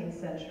mid-19th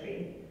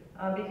century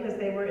because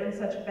they were in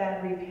such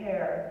bad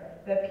repair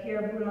that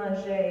Pierre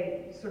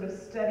Boulanger sort of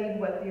studied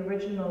what the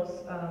original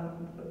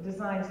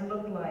designs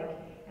looked like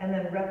and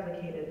then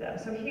replicated them.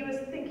 So he was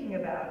thinking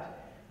about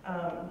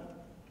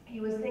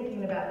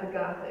the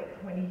Gothic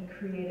when he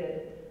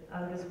created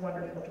this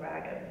wonderful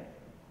dragon.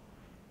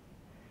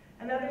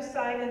 Another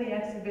sign in the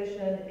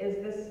exhibition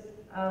is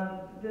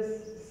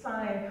this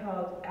sign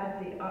called "At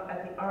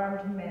the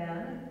Armed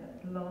Man,"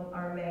 L'Homme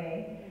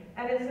Armé,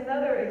 and it's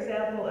another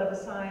example of a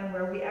sign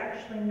where we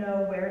actually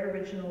know where it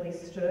originally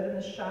stood and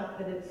the shop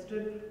that it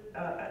stood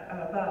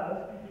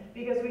above,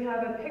 because we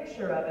have a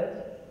picture of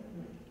it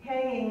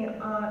hanging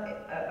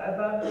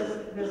above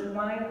this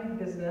wine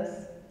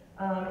business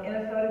in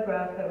a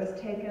photograph that was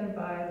taken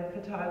by the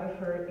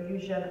photographer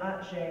Eugène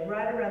Atget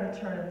right around the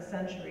turn of the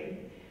century.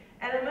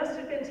 And it must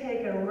have been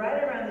taken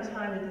right around the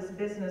time that this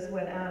business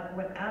went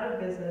out of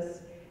business,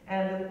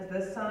 and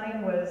the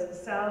sign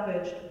was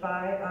salvaged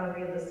by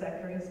Henri Le Secq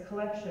for his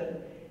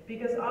collection,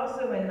 because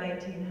also in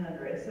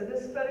 1900, so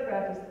this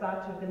photograph is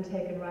thought to have been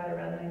taken right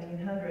around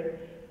 1900,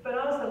 but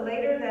also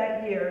later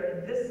that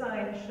year, this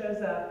sign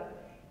shows up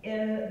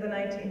in the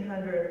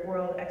 1900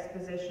 World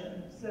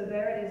Exposition. So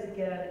there it is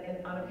again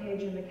on a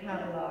page in the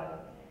catalog,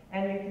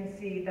 and you can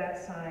see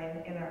that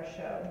sign in our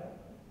show.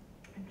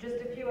 Just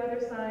a few other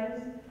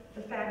signs.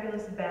 The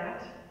fabulous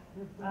bat,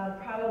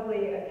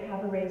 probably a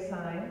cabaret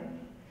sign.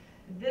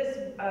 This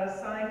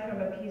sign from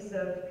a piece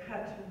of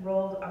cut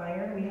rolled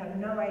iron. We have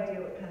no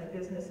idea what kind of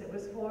business it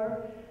was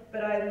for,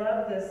 but I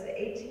love this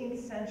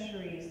 18th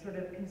century sort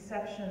of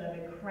conception of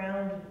a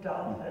crowned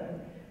dolphin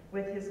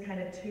with his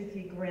kind of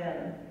toothy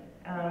grin.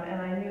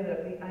 And I knew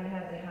that I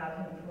had to have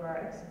him for our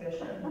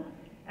exhibition.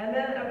 And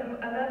then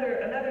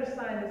another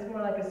sign that's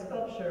more like a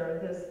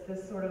sculpture,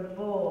 this sort of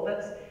bull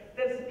that's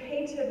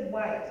painted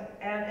white.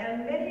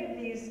 And many of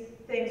these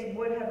things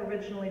would have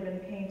originally been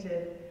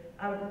painted.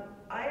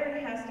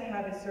 Iron has to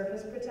have its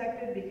surface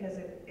protected because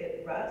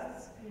it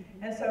rusts.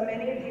 And so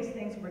many of these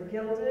things were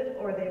gilded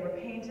or they were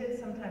painted,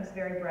 sometimes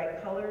very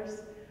bright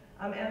colors.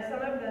 And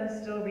some of them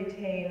still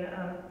retain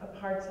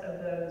parts of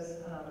those,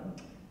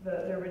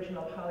 the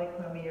original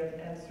polychromy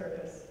and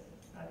surface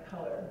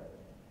color.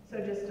 So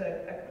just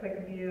a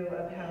quick view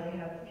of how we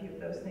have a few of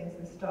those things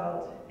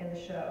installed in the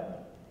show.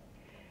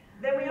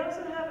 Then we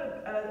also have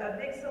a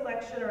big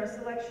selection, or a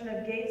selection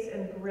of gates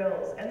and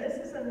grills. And this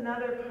is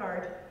another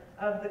part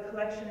of the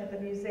collection at the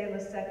Musée Le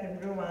Secq in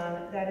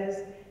Rouen that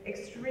is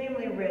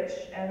extremely rich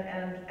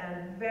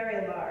and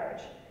very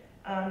large.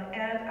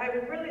 And I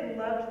really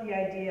loved the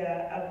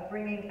idea of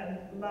bringing a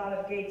lot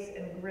of gates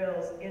and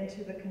grills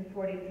into the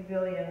Conforti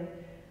Pavilion,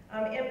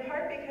 in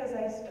part because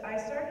I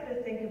started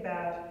to think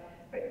about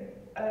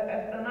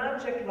an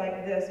object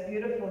like this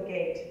beautiful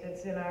gate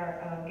that's in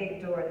our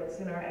gate door that's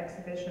in our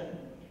exhibition,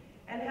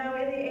 and how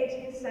in the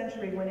 18th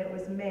century when it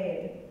was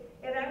made,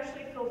 it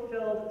actually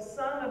fulfilled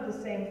some of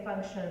the same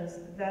functions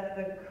that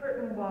the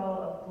curtain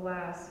wall of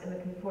glass in the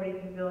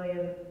Conforti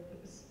Pavilion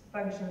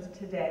functions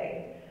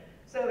today.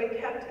 So it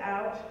kept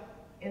out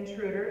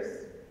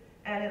intruders,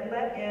 and it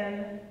let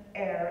in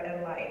air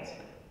and light.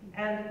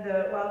 And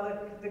while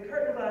the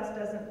curtain glass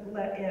doesn't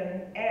let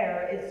in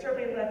air, it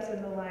certainly lets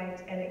in the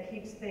light and it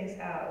keeps things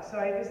out. So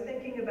I was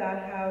thinking about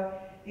how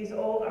these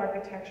old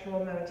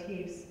architectural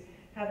motifs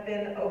have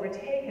been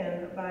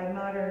overtaken by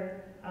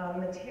modern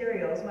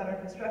materials, modern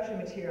construction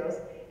materials.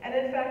 And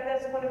in fact,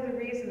 that's one of the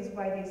reasons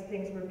why these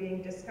things were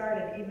being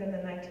discarded even in the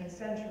 19th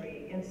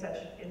century in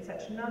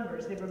such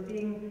numbers. They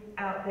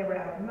were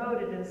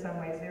outmoded in some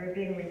ways. They were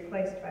being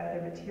replaced by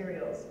other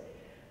materials.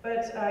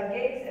 But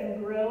gates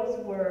and grills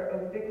were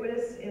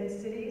ubiquitous in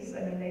cities.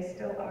 I mean, they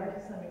still are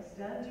to some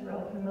extent. You're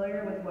all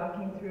familiar with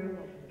walking through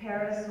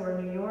Paris or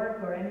New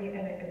York or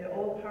the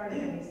old part of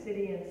any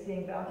city and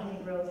seeing balcony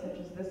grills such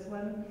as this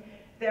one.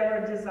 There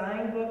were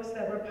design books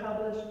that were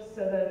published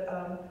so that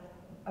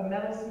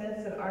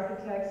metalsmiths and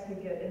architects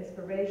could get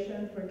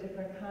inspiration for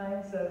different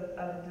kinds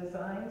of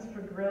designs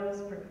for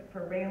grills,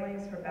 for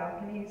railings, for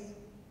balconies.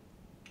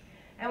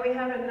 And we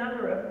have a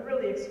number of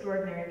really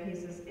extraordinary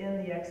pieces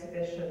in the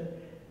exhibition.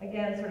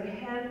 Again, sort of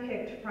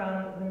handpicked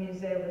from the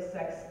Musée Le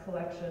Secc's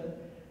collection,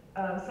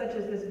 such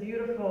as this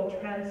beautiful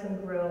transom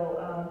grill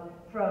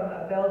from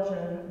a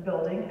Belgian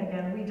building.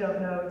 Again, we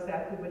don't know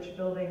exactly which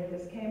building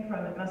this came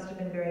from. It must have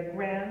been very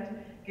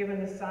grand, given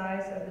the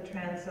size of the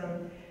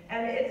transom.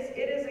 And it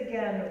is,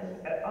 again,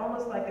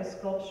 almost like a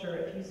sculpture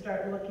if you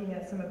start looking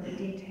at some of the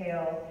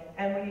detail.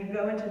 And when you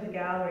go into the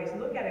galleries,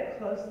 look at it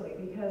closely,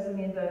 because, I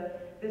mean,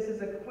 this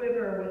is a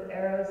quiver with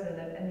arrows in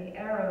it, and the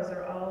arrows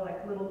are all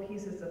like little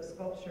pieces of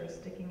sculpture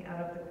sticking out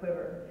of the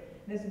quiver.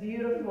 This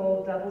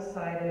beautiful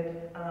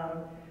double-sided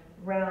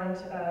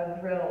round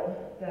grill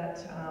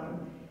that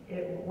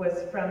it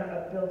was from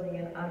a building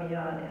in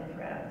Amiens in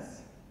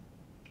France.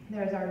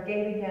 There's our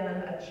gate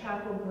again, a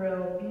chapel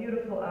grill,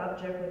 beautiful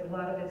object with a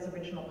lot of its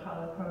original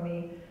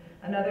polychromy.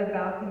 Another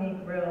balcony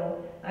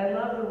grill. I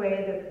love the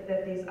way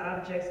that these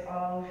objects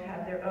all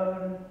have their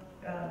own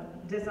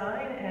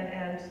design,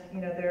 and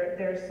you know,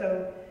 they're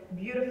so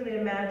beautifully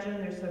imagined,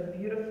 they're so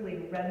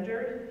beautifully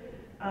rendered.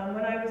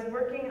 When I was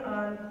working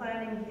on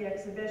planning the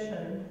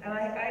exhibition, and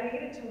I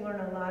needed to learn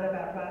a lot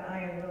about wrought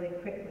iron really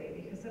quickly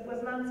because it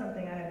was not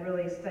something I had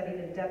really studied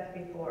in depth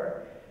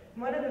before.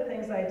 One of the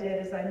things I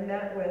did is I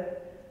met with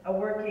a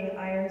working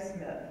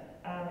ironsmith,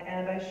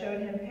 and I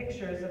showed him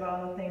pictures of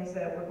all the things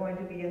that were going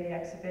to be in the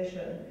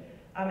exhibition.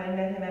 I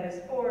met him at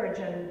his forge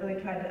and really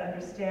tried to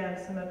understand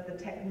some of the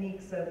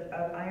techniques of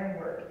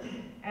ironwork.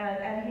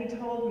 And he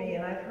told me,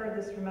 and I've heard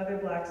this from other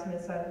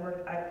blacksmiths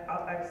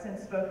I've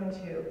since spoken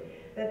to,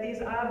 that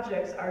these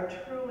objects are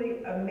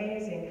truly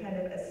amazing, kind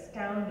of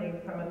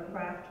astounding from a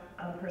craft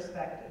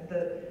perspective.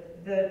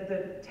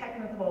 The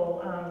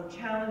technical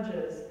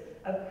challenges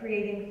of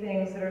creating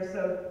things that are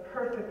so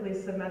perfectly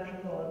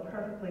symmetrical and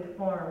perfectly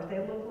formed. They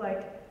look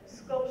like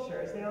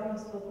sculptures. They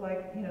almost look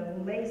like, you know,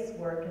 lace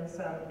work in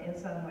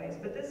some ways.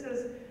 But this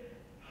is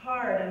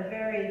hard and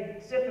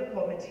very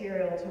difficult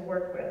material to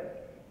work with.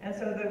 And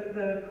so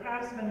the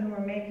craftsmen who were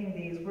making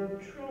these were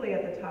truly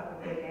at the top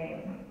of their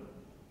game.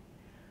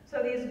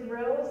 So these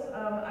grills,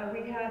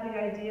 we had the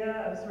idea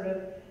of sort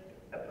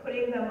of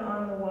putting them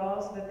on the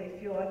wall so that they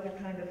feel like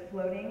they're kind of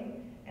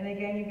floating. And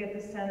again, you get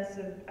the sense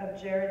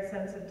of Jared's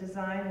sense of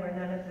design, where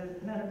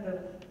none of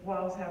the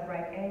walls have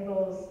right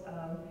angles.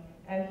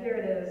 And here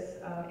it is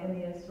in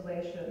the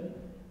installation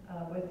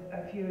with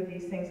a few of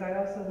these things. I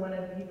also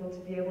wanted people to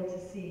be able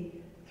to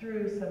see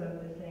through some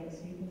of the things.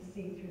 So you can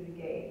see through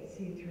the gate,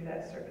 see through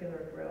that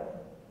circular grill.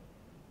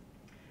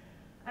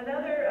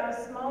 Another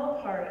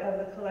small part of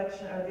the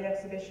collection, or the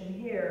exhibition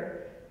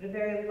here, the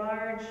very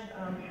large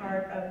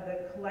part of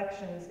the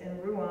collections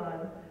in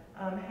Rouen,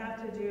 have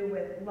to do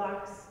with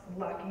locks,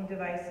 locking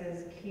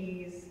devices,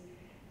 keys,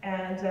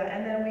 and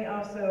then we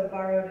also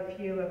borrowed a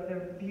few of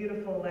the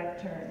beautiful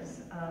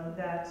lecterns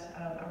that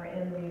are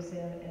in the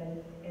museum,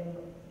 in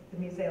the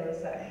Musée Le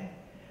Secq.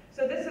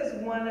 So this is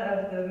one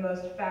of the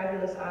most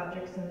fabulous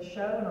objects in the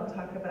show, and I'll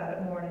talk about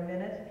it more in a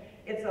minute.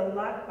 It's a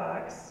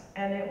lockbox,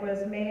 and it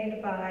was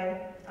made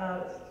by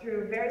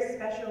through very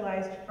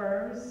specialized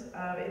firms.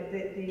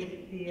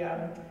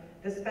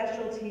 The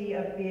specialty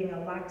of being a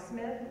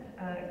locksmith,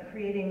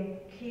 creating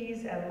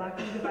keys and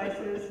locking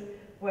devices,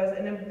 was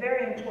a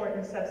very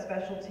important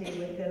subspecialty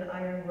within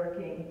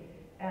ironworking.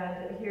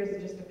 And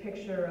here's just a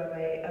picture of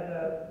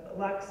a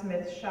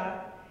locksmith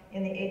shop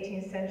in the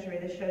 18th century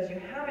that shows you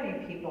how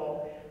many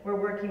people were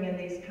working in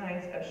these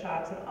kinds of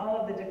shops and all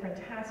of the different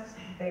tasks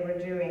they were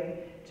doing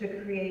to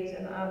create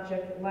an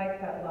object like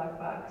that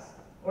lockbox.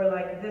 or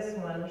like this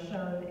one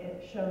shown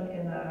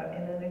in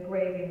an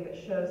engraving that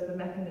shows the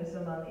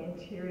mechanism on the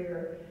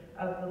interior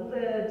of the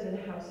lid and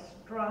how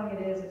strong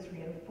it is. It's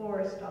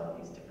reinforced, all of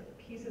these different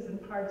pieces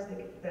and parts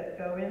that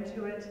go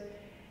into it.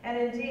 And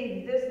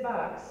indeed, this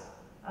box,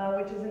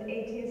 which is an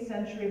 18th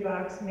century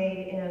box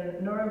made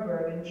in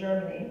Nuremberg in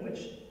Germany,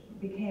 which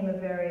became a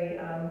very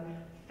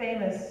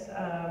famous,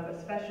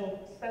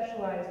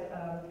 specialized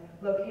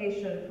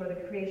location for the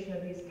creation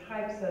of these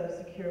types of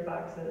secure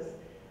boxes.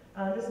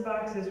 This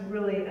box is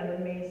really an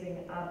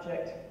amazing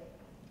object.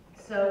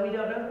 So we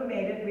don't know who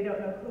made it. We don't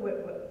know who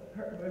it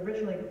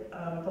originally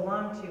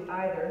belonged to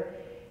either,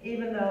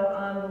 even though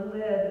on the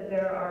lid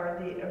there are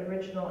the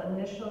original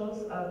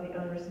initials of the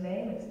owner's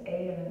name. It's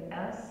A and an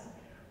S.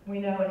 We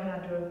know it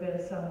had to have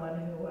been someone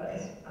who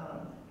was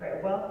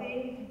very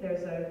wealthy.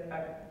 There's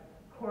a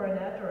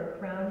coronet or a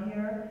crown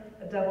here,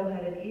 a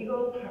double-headed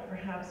eagle,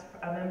 perhaps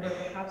a member of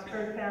the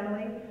Habsburg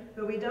family,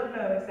 but we don't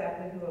know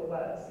exactly who it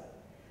was.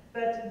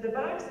 But the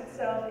box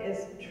itself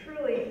is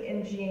truly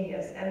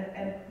ingenious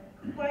and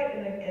quite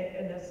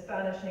an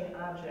astonishing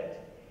object.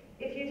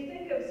 If you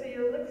think of, so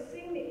you're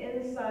seeing the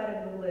inside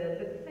of the lid,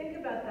 but think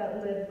about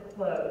that lid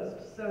closed,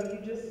 so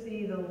you just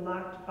see the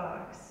locked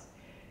box.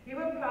 You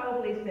would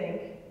probably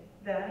think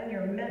that, and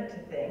you're meant to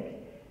think,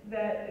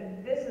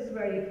 that this is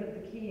where you put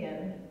the key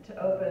in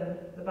to open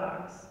the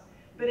box.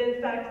 But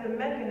in fact, the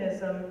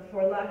mechanism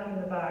for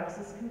locking the box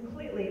is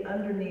completely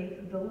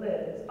underneath the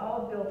lid. It's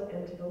all built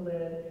into the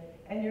lid,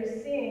 and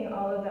you're seeing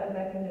all of that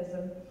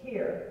mechanism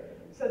here.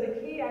 So the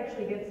key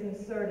actually gets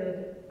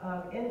inserted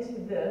into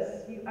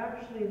this.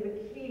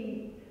 The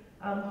key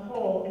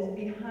hole is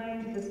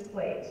behind this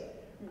plate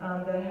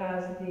that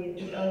has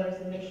the owner's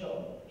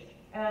initial.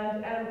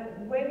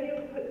 And when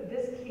you put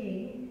this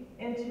key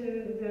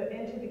into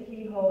the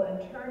keyhole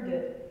and turned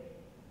it,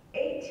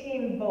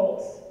 18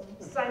 bolts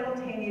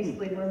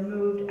simultaneously were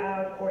moved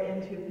out or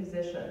into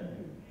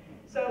position.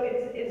 So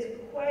it's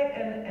quite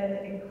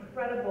an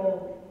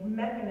incredible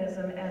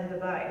mechanism and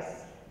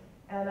device.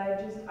 And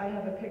I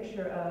have a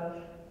picture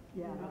of,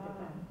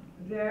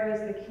 there is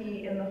the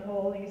key in the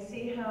hole. You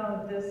see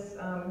how this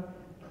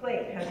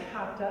plate has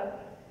popped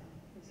up?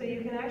 So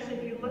you can actually,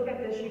 if you look at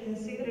this, you can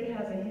see that it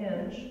has a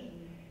hinge.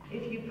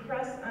 If you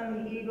press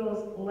on the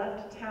eagle's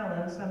left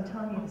talon, so I'm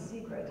telling you the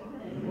secret,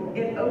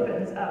 it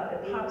opens up,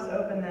 it pops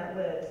open that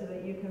lid so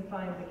that you can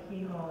find the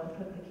keyhole and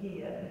put the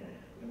key in.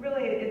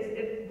 Really,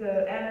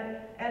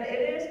 and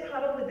it is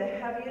probably the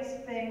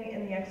heaviest thing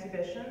in the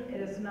exhibition.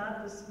 It is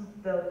not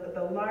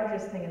the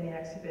largest thing in the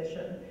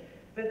exhibition,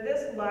 but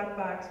this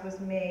lockbox was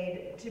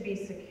made to be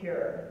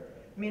secure.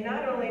 I mean,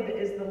 not only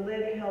is the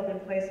lid held in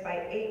place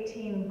by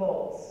 18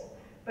 bolts,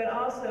 but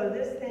also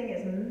this thing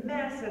is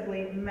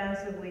massively,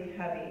 massively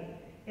heavy.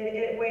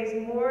 It weighs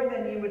more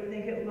than you would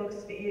think it looks,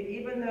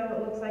 even though it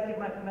looks like it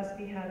must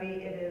be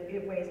heavy,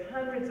 it weighs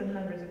hundreds and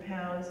hundreds of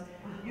pounds.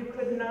 You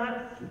could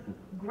not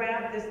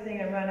grab this thing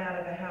and run out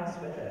of the house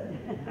with it.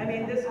 I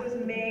mean, this was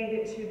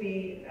made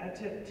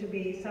to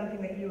be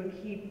something that you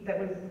would keep, that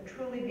would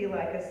truly be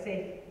like a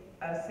safe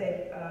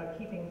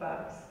keeping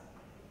box.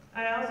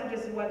 I also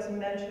just want to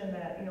mention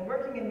that, you know,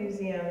 working in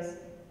museums,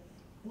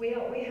 we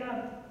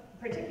have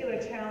particular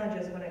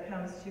challenges when it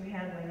comes to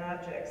handling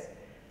objects.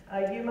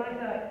 You might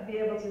not be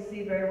able to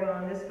see very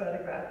well in this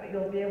photograph, but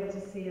you'll be able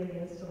to see in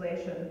the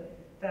installation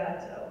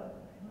that,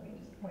 let me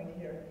just point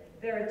here,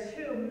 there are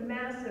two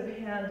massive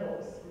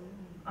handles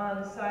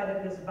on the side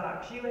of this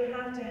box. You would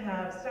have to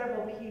have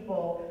several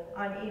people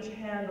on each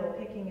handle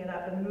picking it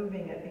up and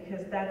moving it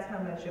because that's how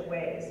much it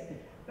weighs.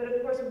 But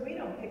of course, we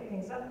don't pick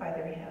things up by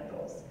their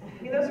handles.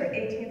 I mean, those are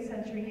 18th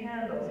century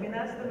handles. I mean,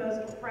 that's the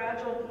most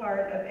fragile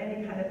part of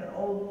any kind of an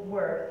old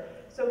work.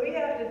 So we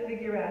have to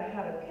figure out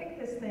how to pick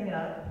this thing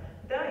up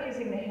without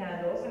using the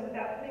handles and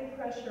without putting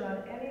pressure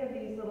on any of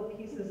these little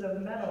pieces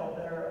of metal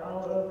that are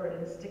all over it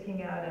and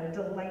sticking out in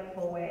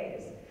delightful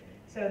ways.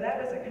 So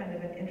that was a kind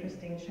of an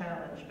interesting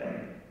challenge, but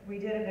we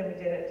did it and we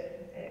did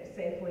it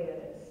safely,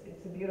 and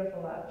it's a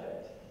beautiful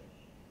object.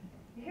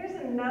 Here's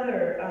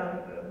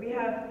another, we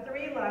have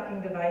 3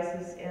 locking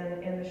devices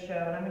in the show,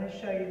 and I'm going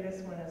to show you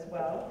this one as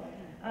well.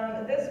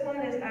 This one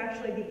is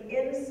actually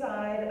the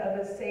inside of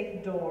a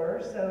safe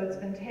door, so it's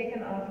been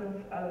taken off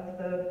of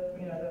the,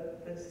 you know,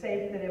 the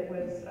safe that it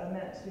was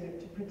meant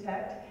to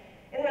protect.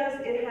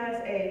 It has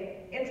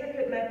a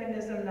intricate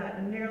mechanism,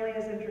 not nearly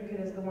as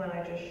intricate as the one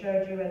I just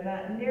showed you, and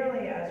not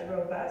nearly as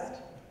robust.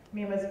 I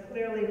mean, it was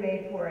clearly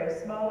made for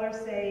a smaller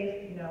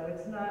safe. You know,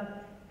 it's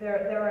not.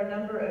 There are a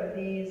number of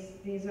these.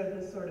 These are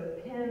the sort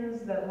of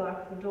pins that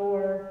lock the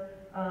door.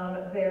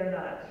 They're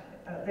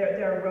not.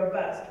 They're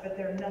robust, but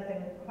they're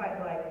nothing quite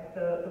like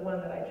the one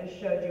that I just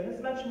showed you.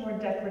 It's much more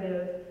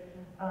decorative.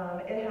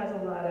 It has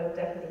a lot of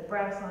decorative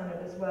brass on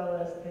it as well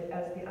as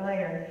the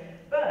iron.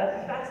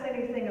 But the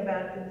fascinating thing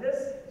about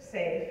this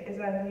safe is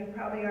that you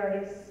probably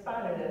already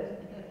spotted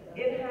it.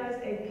 It has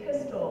a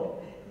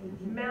pistol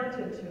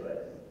mounted to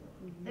it.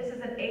 This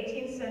is an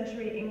 18th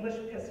century English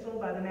pistol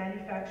by the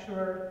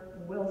manufacturer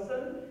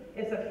Wilson.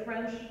 It's a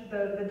French,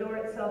 the door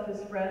itself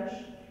is French.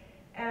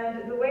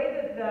 And the way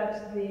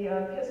that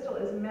the pistol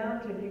is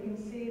mounted, you can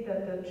see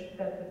that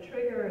the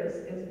trigger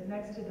is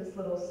next to this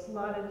little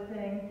slotted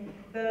thing.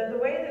 The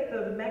way that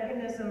the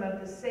mechanism of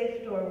the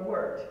safe door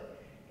worked,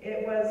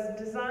 it was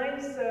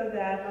designed so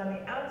that on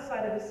the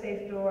outside of the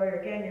safe door,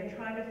 again, you're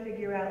trying to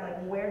figure out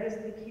like where does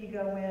the key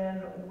go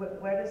in,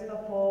 where does the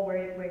hole,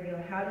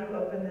 how do you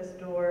open this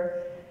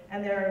door?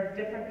 And there are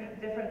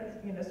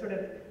different sort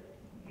of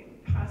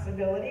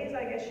possibilities,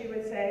 I guess you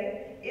would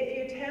say.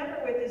 If you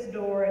tamper with this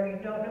door and you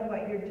don't know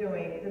what you're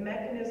doing, the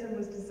mechanism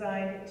was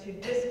designed to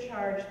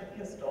discharge the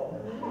pistol.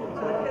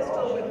 So the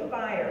pistol would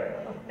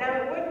fire.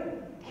 Now it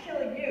wouldn't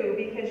kill you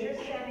because you're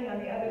standing on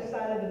the other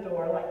side of the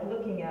door, like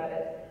looking at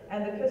it,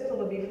 and the pistol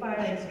would be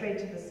firing straight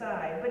to the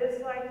side. But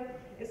it's like,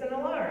 it's an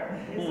alarm.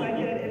 It's like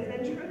it's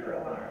an intruder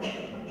alarm.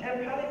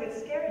 And it probably would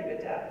scare you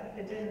to death.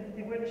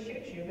 It wouldn't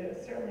shoot you, but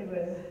it certainly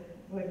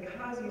would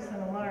cause you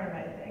some alarm,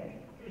 I think.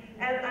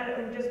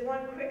 And just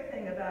one quick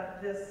thing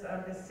about this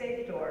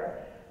safe door.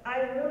 I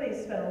really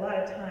spent a lot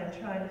of time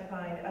trying to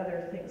find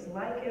other things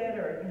like it,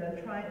 or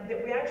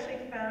we actually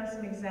found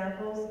some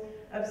examples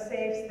of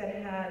safes that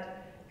had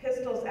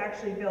pistols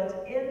actually built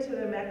into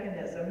the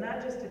mechanism,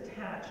 not just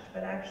attached,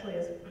 but actually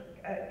as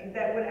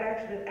that would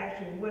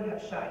actually would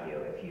have shot you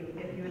if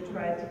you had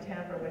tried to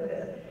tamper with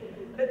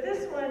it. But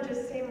this one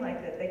just seemed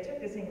like that. They took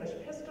this English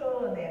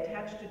pistol and they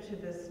attached it to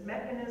this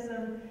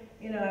mechanism.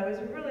 I was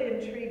really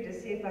intrigued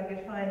to see if I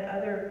could find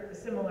other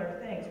similar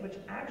things, which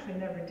actually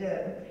never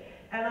did.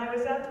 And I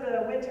was at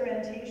the Winter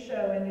Antique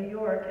Show in New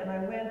York, and I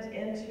went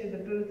into the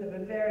booth of a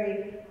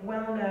very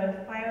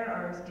well-known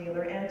firearms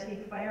dealer,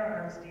 antique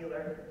firearms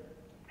dealer,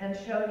 and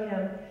showed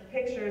him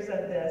pictures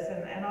of this,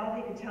 and all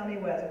he could tell me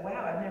was,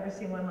 wow, I've never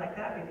seen one like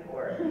that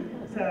before.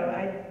 So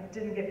I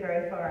didn't get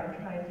very far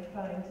in trying to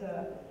find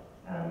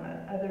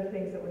other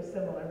things that were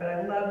similar, but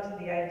I loved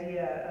the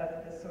idea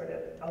of this sort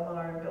of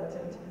alarm built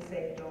into the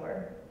safe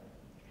door.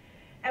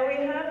 And we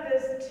have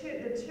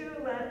the two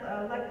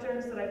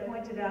lecterns that I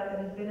pointed out that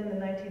had been in the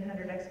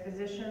 1900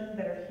 exposition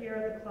that are here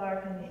at the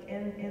Clark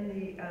in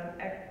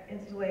the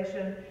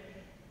installation.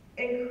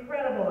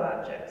 Incredible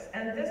objects,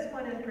 and this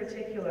one in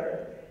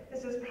particular,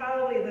 this is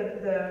probably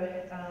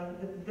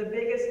the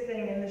biggest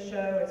thing in the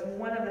show. It's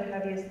one of the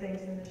heaviest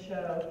things in the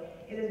show.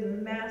 It is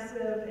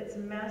massive. It's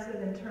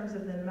massive in terms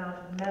of the amount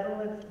of metal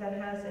that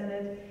has in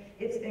it.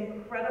 It's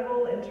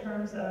incredible in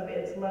terms of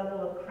its level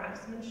of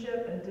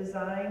craftsmanship and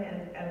design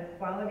and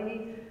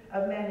quality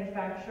of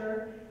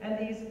manufacture. And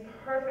these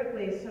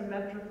perfectly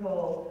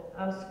symmetrical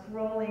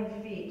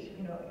scrolling feet,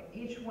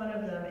 each one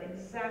of them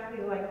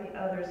exactly like the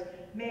others,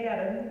 made out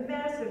of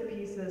massive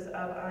pieces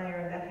of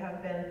iron that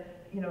have been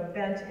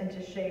bent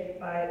into shape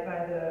by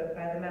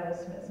the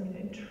metalsmiths. I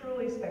mean, a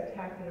truly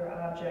spectacular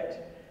object,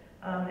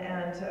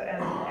 and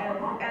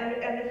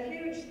a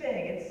huge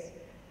thing.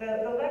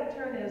 The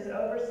lectern is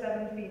over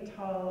 7 feet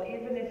tall.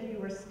 Even if you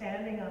were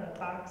standing on a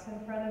box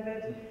in front of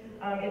it,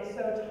 it's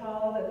so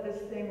tall that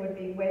this thing would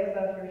be way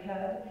above your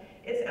head.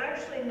 It's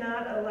actually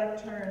not a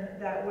lectern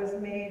that was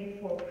made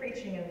for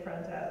preaching in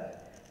front of.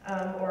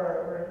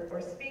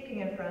 Or speaking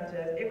in front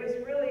of. It was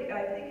really,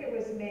 I think it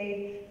was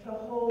made to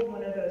hold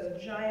one of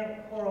those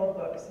giant choral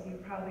books that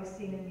you've probably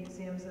seen in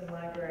museums and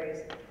libraries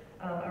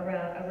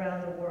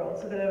around the world,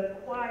 so that a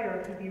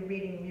choir could be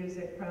reading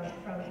music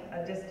from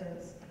a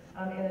distance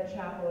in a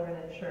chapel or in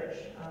a church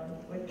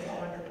with this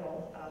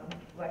wonderful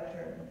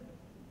lectern.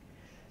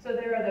 So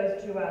there are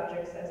those two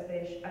objects as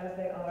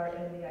they are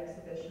in the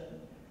exhibition.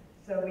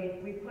 So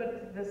we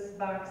put this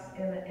box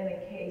in a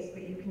case,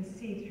 but you can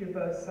see through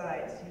both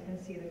sides. You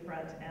can see the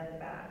front and the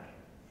back.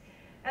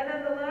 And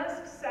then the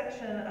last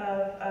section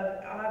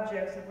of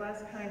objects, the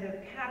last kind of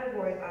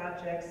category of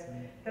objects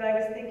that I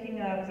was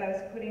thinking of as I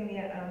was putting the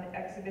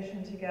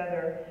exhibition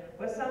together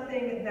was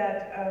something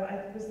that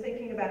I was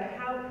thinking about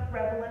how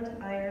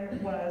prevalent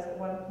iron was at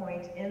one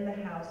point in the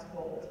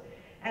household.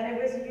 And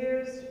it was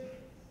used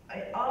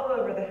all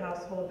over the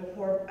household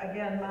before,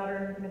 again,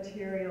 modern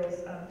materials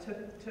took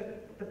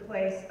the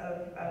place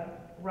of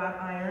wrought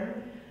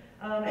iron.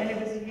 And it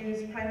was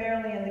used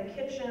primarily in the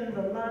kitchen,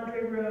 the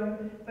laundry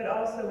room, but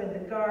also in the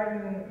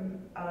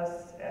garden.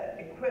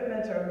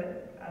 Equipment or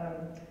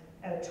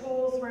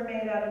tools were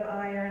made out of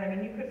iron. I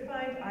mean, you could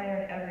find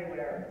iron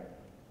everywhere.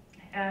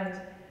 And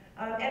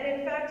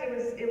in fact,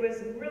 it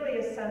was really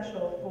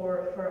essential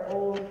for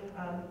old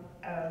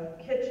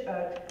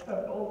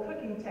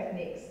cooking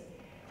techniques.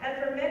 And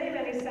for many,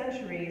 many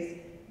centuries,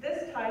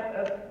 this type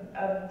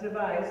of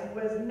device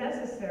was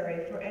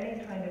necessary for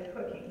any kind of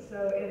cooking.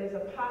 So it is a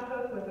pot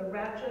hook with a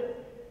ratchet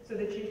so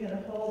that you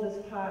can hold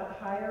this pot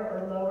higher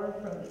or lower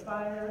from the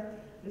fire.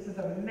 This is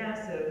a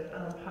massive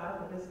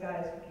pot that this guy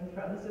is cooking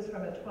from. This is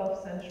from a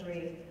 12th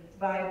century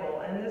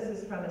Bible, and this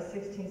is from a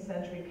 16th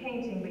century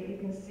painting, but you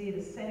can see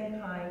the same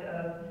kind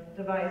of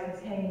device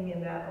that's hanging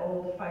in that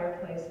old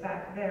fireplace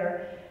back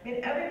there. I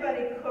mean,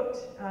 everybody cooked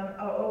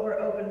over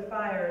open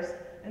fires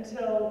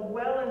until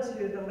well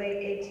into the late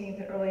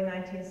 18th and early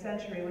 19th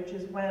century, which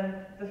is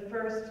when the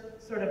first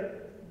sort of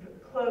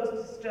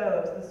closed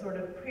stoves, the sort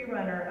of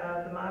pre-runner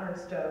of the modern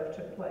stove,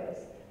 took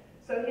place.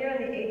 So here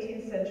in the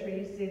 18th century,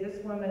 you see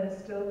this woman is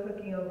still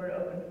cooking over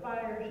an open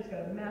fire. She's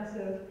got a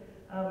massive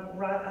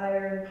wrought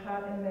iron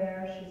pot in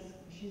there.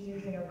 She's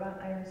using a wrought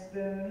iron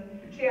spoon.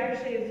 She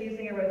actually is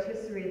using a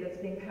rotisserie that's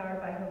being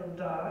powered by her little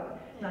dog.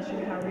 Not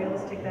sure how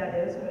realistic that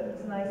is, but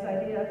it's a nice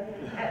idea.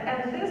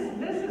 And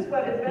this is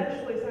what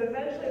eventually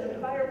the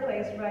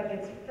fireplace, right,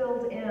 gets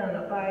filled in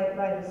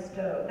by the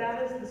stove.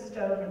 That is the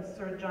stove in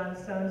Sir John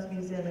Soane's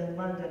Museum in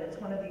London. It's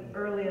one of the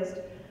earliest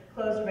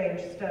closed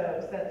range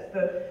stoves. That's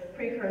the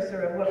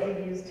precursor of what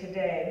we use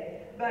today.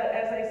 But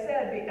as I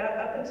said,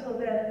 up until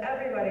then,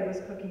 everybody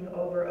was cooking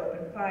over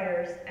open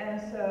fires.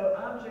 And so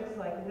objects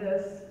like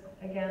this,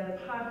 again, the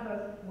pot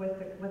hook with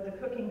the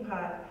cooking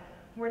pot,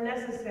 were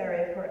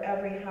necessary for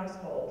every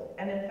household.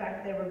 And in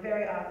fact, they were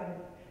very often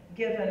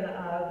given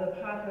the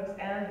pot hooks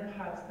and the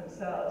pots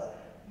themselves,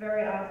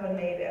 very often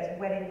made as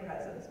wedding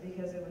presents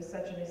because it was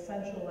such an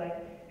essential, like,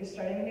 you're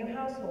starting a new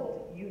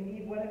household, you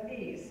need one of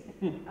these.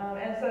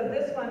 And so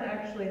this one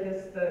actually,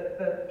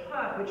 the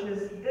pot,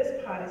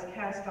 this pot is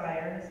cast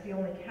iron. It's the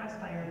only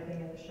cast iron thing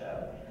in the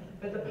show.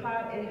 But the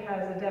pot, it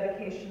has a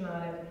dedication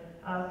on it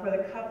for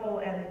the couple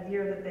and the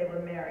year that they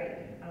were married.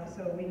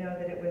 So we know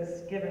that it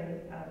was given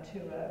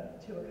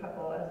to a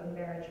couple as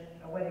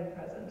a wedding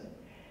present.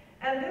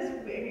 And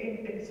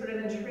this sort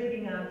of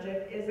intriguing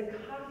object is a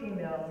coffee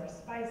mill or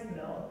spice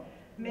mill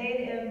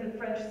made in the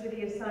French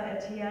city of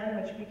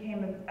Saint-Étienne, which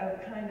became a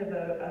kind of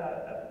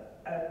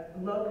a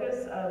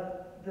locus of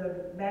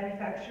the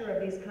manufacture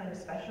of these kind of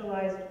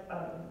specialized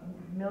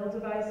mill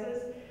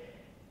devices,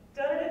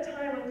 done at a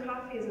time when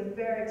coffee is a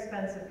very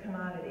expensive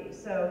commodity.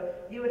 So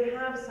you would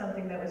have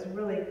something that was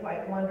really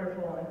quite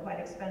wonderful and quite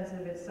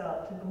expensive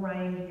itself to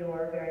grind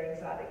your very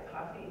exotic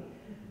coffee.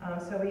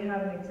 So we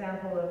have an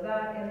example of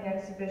that in the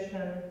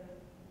exhibition.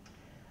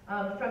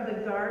 From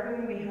the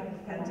garden, we have a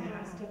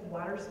fantastic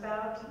water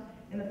spout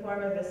in the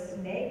form of a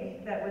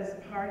snake that was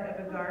part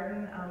of a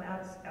garden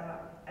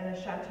in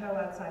a chateau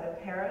outside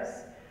of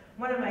Paris.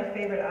 One of my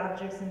favorite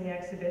objects in the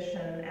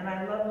exhibition, and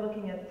I love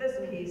looking at this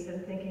piece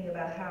and thinking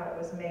about how it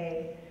was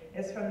made,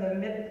 is from the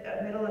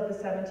middle of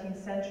the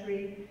 17th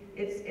century.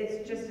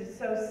 It's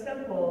so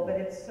simple, but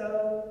it's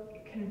so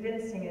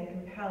convincing and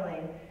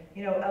compelling.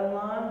 You know, a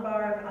long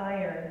bar of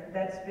iron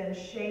that's been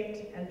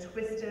shaped and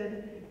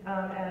twisted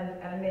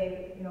and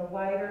made, you know,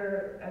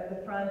 wider at the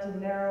front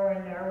and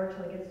narrower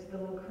till it gets to the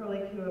little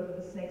curlicue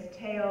of the snake's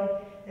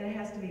tail. Then it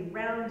has to be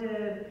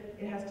rounded.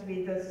 It has to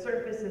be, the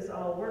surface is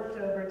all worked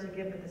over to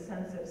give it the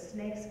sense of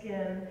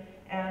snakeskin.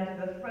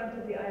 And the front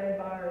of the iron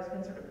bar has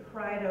been sort of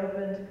pried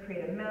open to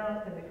create a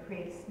mouth and to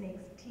create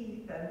snake's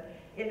teeth. And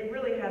it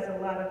really has a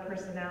lot of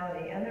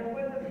personality. And there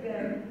would have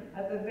been,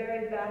 at the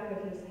very back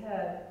of his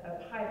head,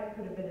 a pipe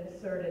could have been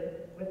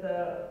inserted with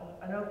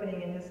an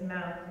opening in his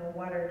mouth for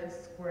water to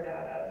squirt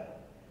out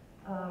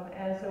of.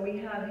 And so we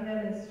have him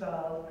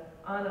installed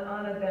on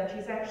a bench.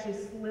 He's actually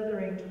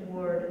slithering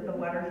toward the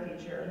water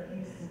feature.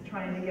 He's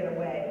trying to get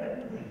away,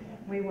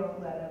 but we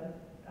won't let him.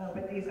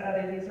 But these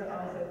are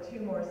also two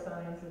more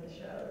signs in the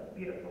show,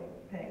 beautiful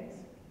things.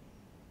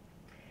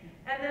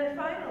 And then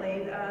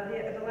finally,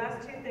 the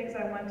last two things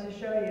I want to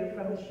show you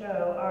from the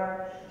show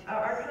are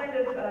kind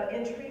of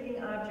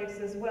intriguing objects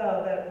as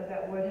well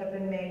that would have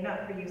been made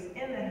not for use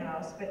in the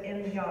house, but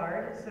in the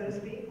yard, so to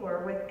speak,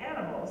 or with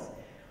animals.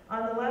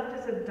 On the left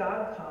is a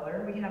dog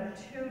collar. We have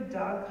two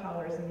dog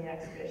collars in the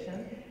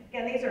exhibition.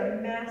 Again, these are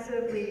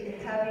massively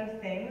heavy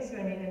things,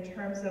 I mean, in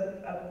terms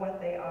of what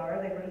they are.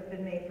 They would have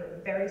been made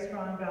for very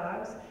strong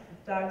dogs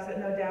that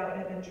no doubt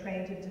have been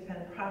trained to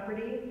defend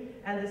property.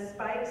 And the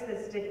spikes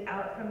that stick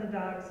out from the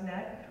dog's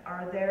neck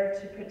are there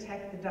to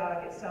protect the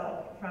dog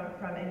itself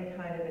from any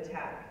kind of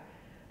attack.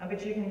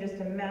 But you can just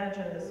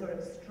imagine the sort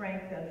of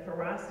strength and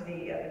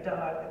ferocity of a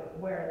dog that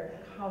would wear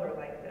a collar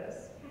like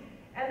this.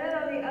 And then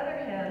on the other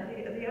hand,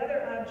 the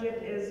other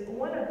object is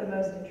one of the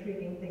most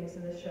intriguing things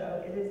in the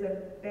show. It is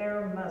a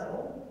bear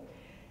muzzle.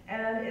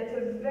 And it's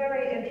a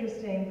very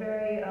interesting,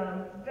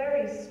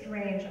 very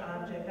strange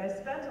object. I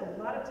spent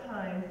a lot of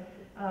time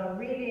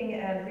reading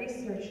and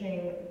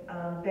researching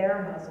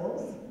bear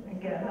muzzles.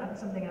 Again, not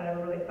something I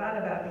ever really thought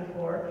about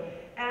before.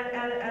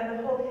 And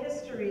the whole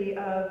history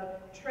of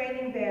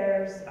training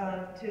bears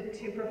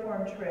to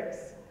perform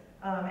tricks.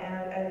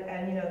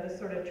 And you know, the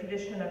sort of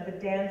tradition of the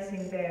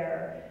dancing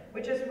bear,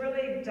 which has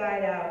really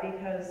died out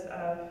because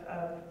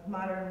of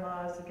modern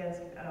laws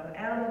against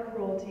animal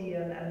cruelty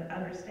and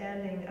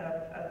understanding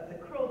of the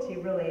cruelty,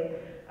 really,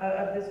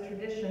 of this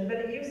tradition. But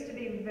it used to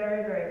be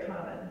very, very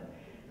common.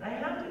 And I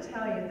have to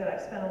tell you that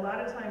I've spent a lot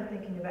of time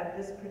thinking about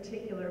this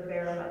particular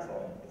bear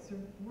muzzle. It's a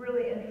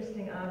really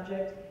interesting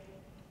object.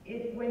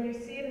 When you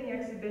see it in the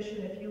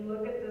exhibition, if you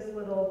look at this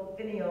little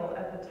finial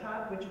at the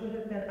top, which would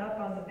have been up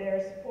on the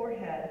bear's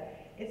forehead,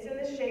 it's in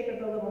the shape of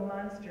the little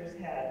monster's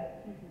head.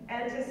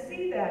 And to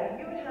see that,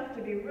 you would have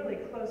to be really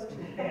close to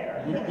the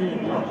bear.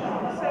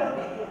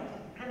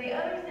 And the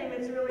other thing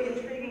that's really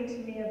intriguing to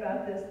me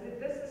about this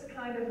is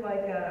kind of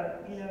like a,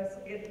 you know,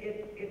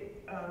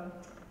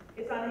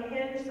 it's on a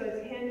hinge, so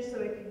it's hinged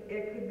so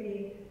it could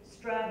be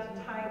strapped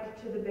tight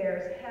to the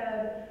bear's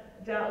head.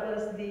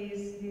 doubtless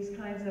these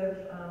kinds of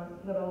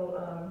little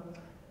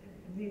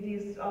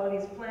all of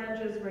these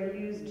flanges were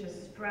used to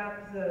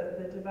strap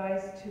the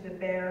device to the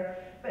bear.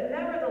 But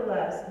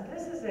nevertheless,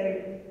 this is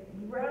a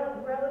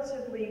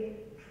relatively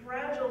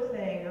fragile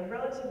thing, a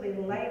relatively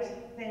light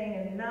thing,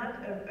 and not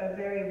a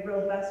very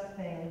robust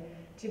thing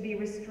to be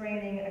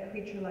restraining a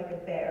creature like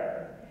a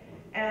bear.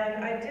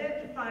 And I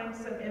did find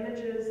some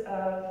images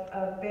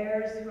of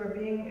bears who are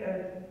being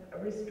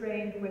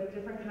restrained with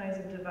different kinds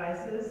of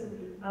devices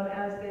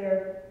as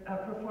they're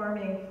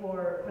performing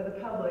for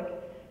the public.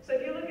 So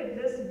if you look at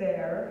this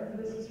bear,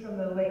 this is from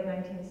the late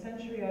 19th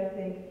century, I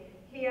think,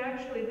 he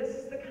actually, this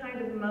is the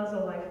kind of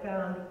muzzle I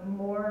found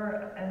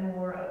more and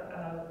more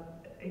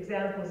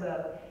examples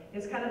of.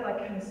 It's kind of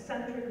like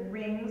concentric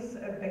rings,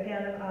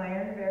 again of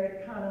iron,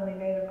 very commonly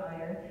made of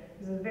iron.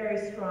 This is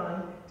very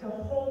strong, to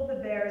hold the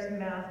bear's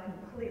mouth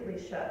completely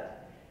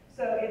shut.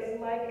 So it's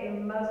like a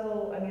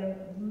muzzle, I mean,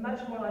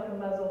 much more like a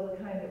muzzle,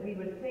 the kind that we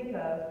would think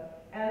of,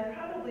 and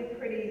probably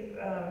pretty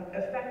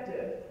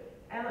effective.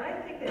 And I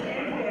think that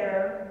any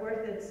bear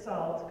worth its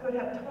salt could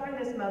have torn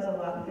this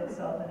muzzle off of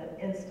itself in an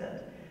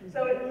instant.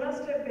 So it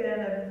must have been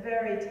a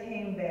very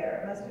tame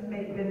bear. It must have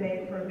been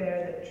made for a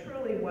bear that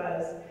truly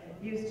was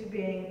used to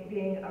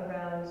being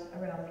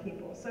around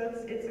people. So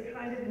it's a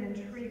kind of an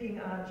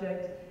intriguing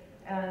object.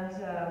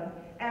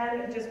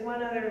 And just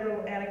one other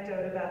little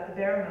anecdote about the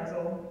bear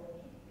muzzle.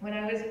 When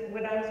I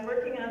was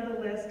working on the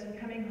list and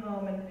coming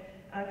home and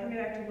coming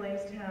back to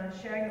Williamstown,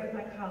 sharing it with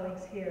my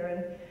colleagues here,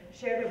 and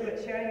sharing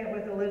it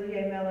with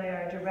Olivier Mellet,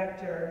 our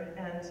director,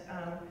 and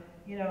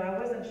you know, I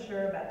wasn't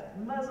sure about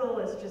the muzzle.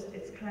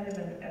 It's kind of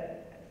an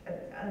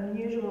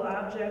unusual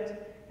object.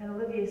 And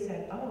Olivier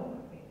said, "Oh,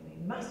 we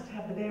must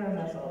have the bear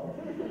muzzle."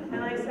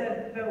 And I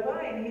said, "But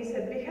why?" And he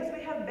said, "Because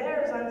we have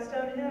bears on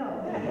Stone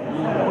Hill." So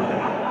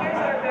here's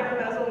our bear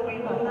muzzle. We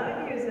will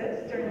not use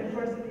it during the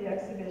course of the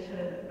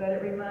exhibition, but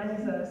it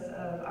reminds us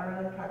of our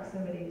own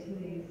proximity to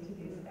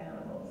these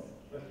animals.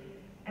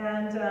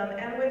 And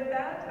with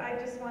that, I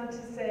just want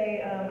to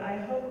say, I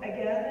hope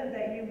again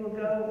that you will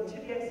go to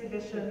the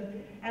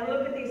exhibition and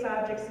look at these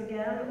objects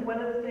again. One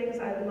of the things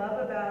I love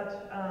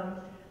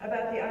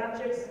about the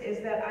objects is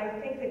that I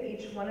think that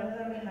each one of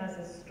them has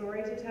a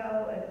story to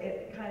tell.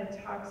 It kind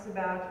of talks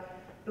about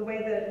the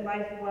way that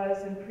life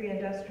was in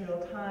pre-industrial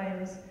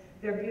times.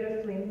 They're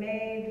beautifully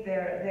made.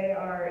 They're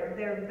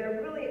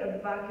really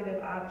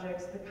evocative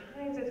objects, the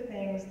kinds of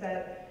things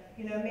that,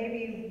 you know,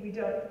 maybe we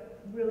don't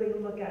really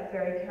look at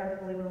very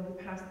carefully when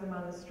we pass them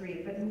on the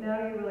street, but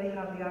now you really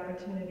have the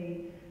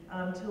opportunity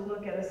to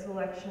look at a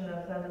selection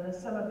of them, and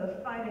some of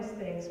the finest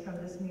things from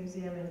this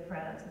museum in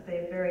France that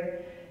they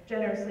very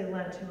generously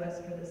lent to us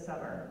for the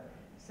summer.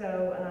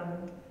 So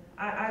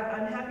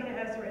I'm happy to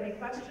answer any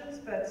questions,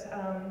 but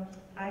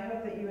I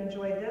hope that you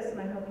enjoyed this,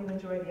 and I hope you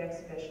enjoyed the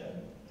exhibition.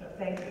 So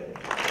thank you.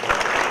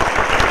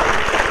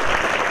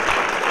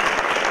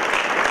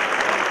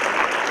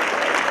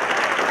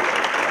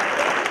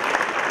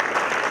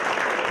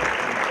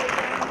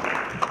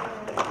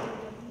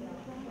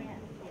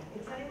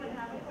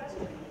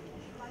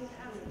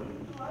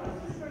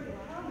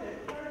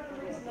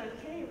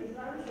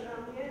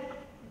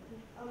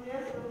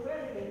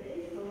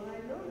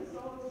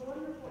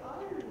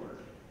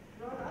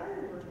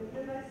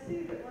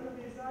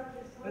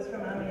 Was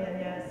from Amiens,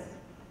 yes.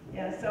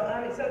 Yeah, so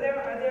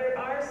there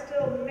are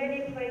still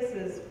many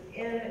places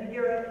in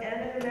Europe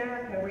and in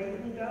America where you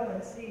can go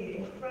and see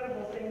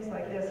incredible things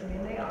like this. I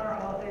mean, they are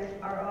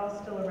all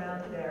still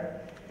around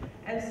there.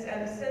 And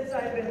since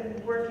I've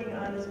been working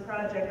on this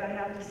project, I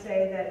have to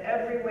say that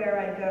everywhere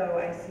I go,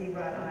 I see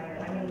wrought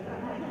iron. I mean,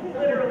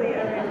 literally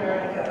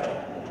everywhere I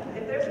go.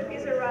 If there's a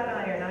piece of wrought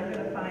iron, I'm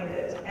going to find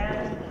it.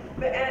 And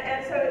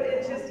so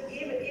it just,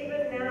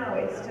 even now,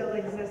 it still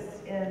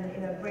exists in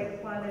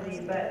great quantity,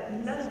 but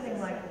nothing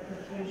like the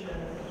profusion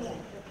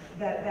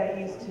that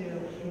used to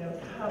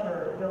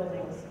cover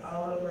buildings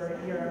all over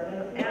Europe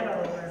and all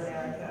over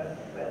America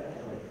with.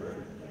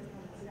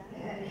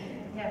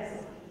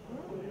 Yes.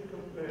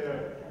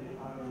 Compare the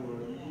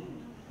ironwork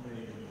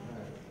made in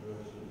France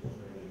versus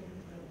Britain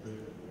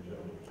or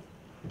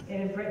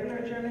Germany. In Britain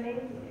or Germany?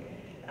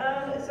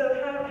 So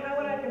how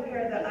would I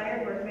compare the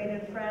ironwork made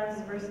in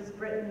France versus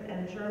Britain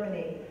and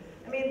Germany?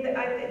 I mean,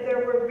 I think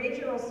there were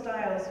regional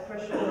styles for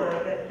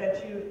sure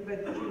that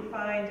you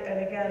find,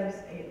 and again,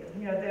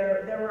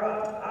 there were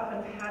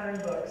often pattern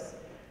books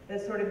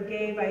that sort of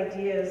gave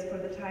ideas for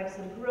the types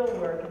of grill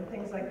work and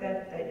things like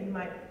that you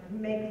might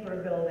make for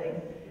a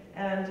building.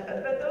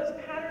 But those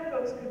pattern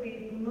books could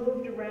be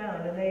moved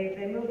around, and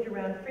they moved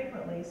around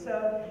frequently.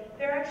 So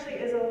there actually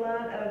is a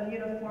lot of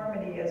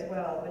uniformity as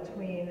well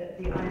between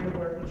the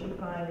ironwork that you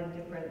find in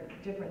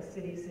different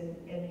cities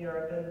in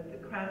Europe. And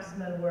the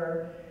craftsmen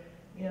were,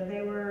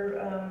 they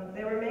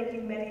were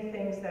making many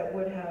things that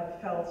would have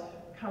felt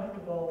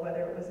comfortable,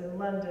 whether it was in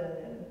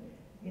London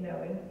and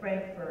in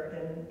Frankfurt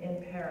and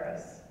in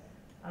Paris.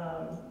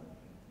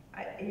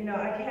 I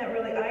can't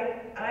really,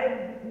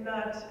 I'm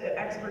not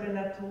expert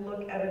enough to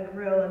look at a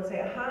grill and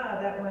say, aha,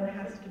 that one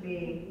has to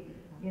be,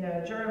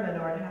 German,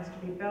 or it has to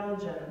be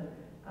Belgian.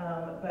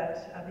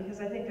 Because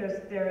I think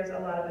there is a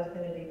lot of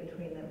affinity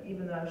between them,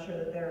 even though I'm sure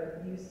that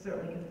you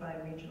certainly can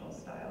find regional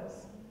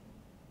styles.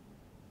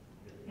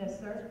 Yes,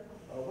 sir?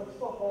 What's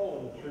the hole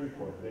in the tree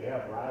for? Do they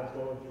have rods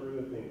going through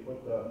that they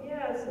put the...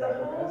 Yeah, so the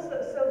holes,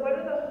 so what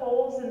are the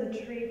holes in the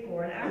tree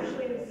for? And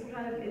actually it's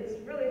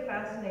really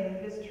fascinating.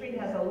 This tree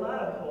has a lot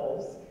of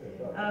holes.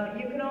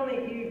 You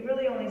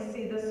really only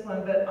see this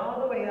one, but all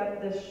the way up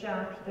this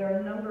shaft there are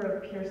a number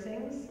of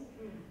piercings.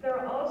 There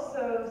are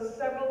also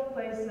several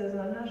places,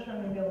 and I'm not sure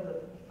I'm going to be able to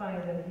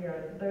find them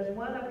here. There's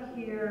one up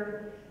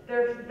here.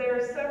 There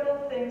are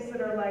several things that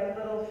are like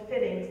little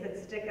fittings that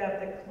stick up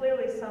that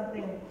clearly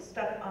something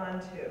stuck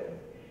onto.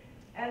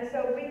 And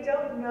so we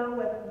don't know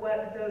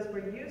what those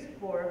were used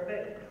for,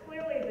 but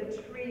clearly the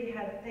tree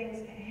had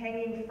things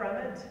hanging from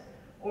it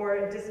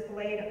or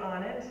displayed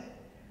on it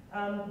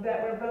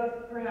that were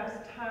both perhaps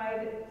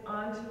tied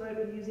onto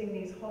it using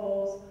these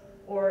holes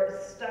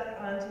or stuck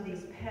onto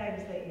these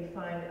pegs that you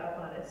find up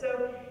on it.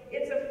 So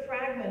it's a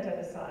fragment of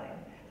a sign.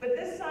 But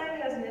this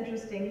sign has an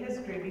interesting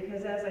history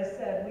because, as I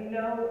said, we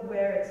know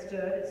where it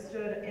stood. It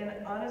stood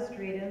on a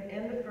street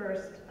in the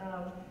first,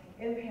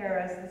 in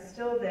Paris. It's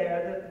still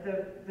there.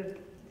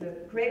 The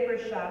draper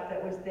shop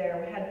that was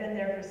there had been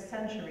there for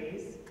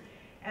centuries.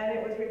 And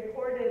it was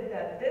reported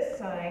that this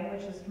sign,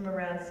 which is from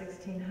around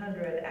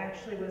 1600,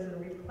 actually was a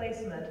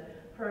replacement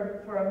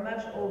for a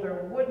much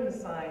older wooden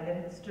sign that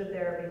had stood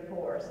there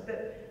before. So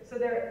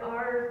there's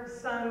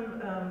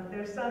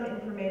some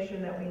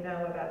information that we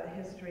know about the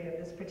history of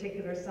this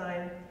particular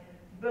sign,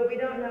 but we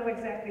don't know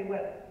exactly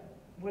what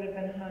would have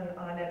been hung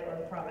on it or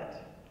from it.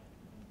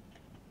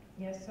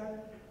 Yes,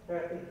 sir?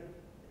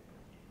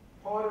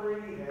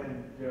 Pottery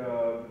and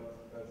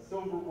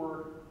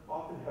silverware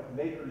often have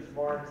maker's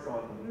marks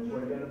on them to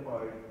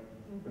identify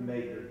the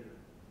maker.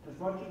 Does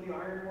much of the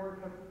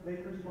ironwork have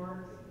maker's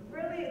marks?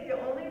 Really, the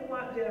only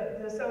one,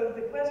 so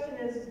the question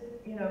is,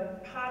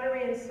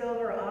 pottery and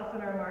silver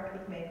often are marked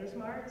with maker's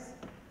marks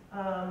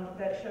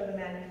that show the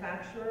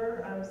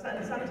manufacturer.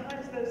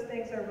 Sometimes those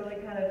things are really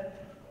kind of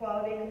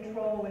quality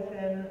control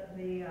within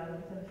the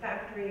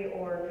factory,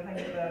 or kind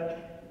of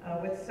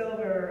with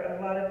silver,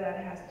 a lot of that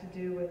has to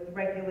do with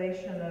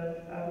regulation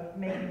of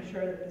making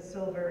sure that the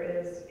silver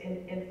is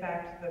in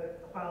fact the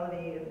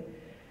quality,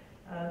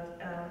 and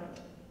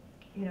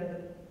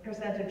the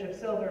percentage of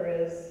silver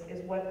is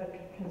what the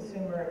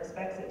consumer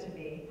expects it to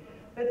be.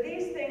 But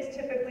these things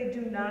typically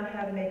do not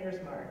have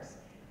maker's marks.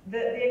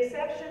 The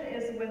exception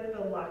is with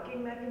the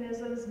locking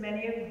mechanisms.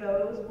 Many of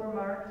those were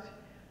marked,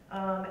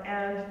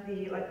 and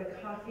the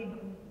coffee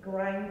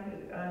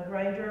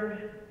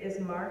grinder is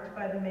marked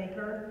by the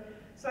maker.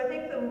 So I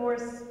think the more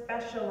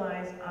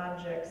specialized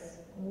objects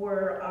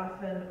were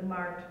often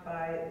marked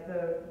by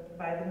the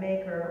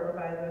maker or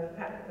by the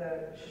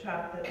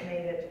shop that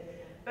made it.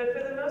 But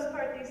for the most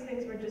part, these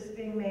things were just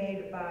being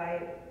made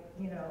by,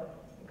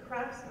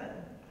 craftsmen.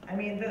 I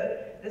mean,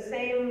 the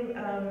same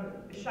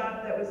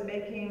shop that was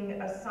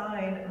making a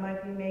sign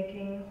might be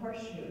making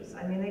horseshoes.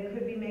 I mean, they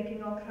could be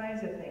making all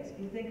kinds of things. If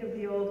you think of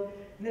the old,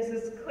 and this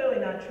is clearly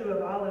not true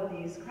of all of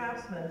these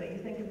craftsmen, but you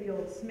think of the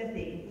old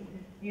smithy,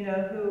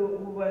 who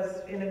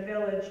was in a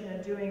village,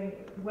 doing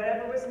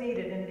whatever was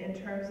needed in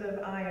terms of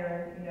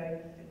iron,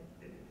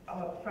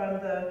 from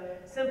the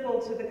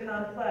simple to the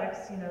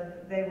complex,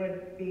 they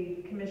would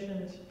be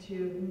commissioned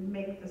to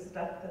make the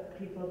stuff that the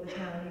people of the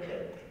town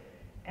needed.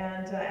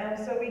 And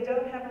so we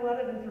don't have a lot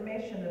of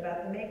information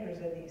about the makers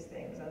of these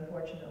things,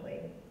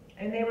 unfortunately.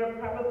 And they were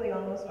probably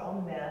almost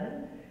all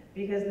men,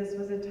 because this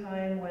was a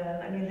time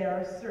when, there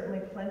are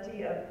certainly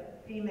plenty of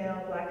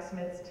female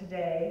blacksmiths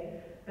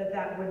today, but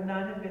that would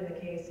not have been the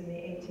case in the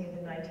 18th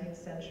and 19th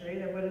century.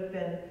 There would have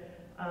been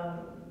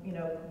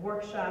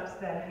workshops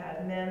that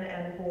had men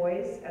and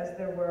boys, as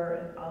there were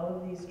in all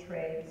of these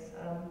trades,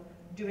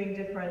 doing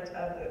different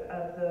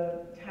of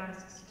the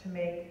tasks to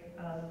make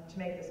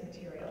this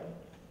material.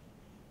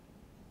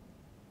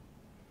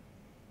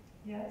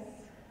 Yes?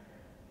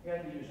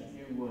 And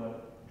you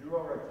drew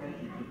our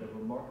attention to the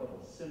remarkable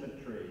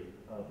symmetry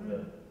of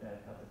the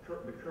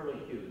curly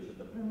hues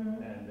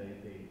and the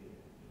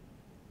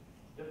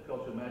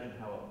difficult to imagine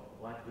how a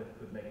blacksmith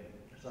could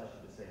make precisely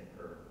the same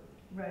curve.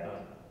 Right.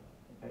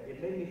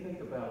 It made me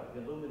think about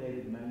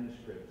illuminated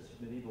manuscripts,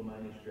 medieval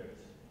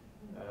manuscripts,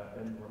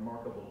 and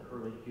remarkable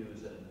curly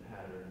hues and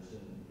patterns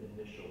and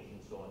initials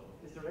and so on.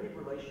 Is there any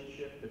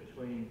relationship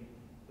between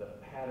the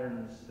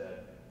patterns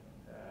that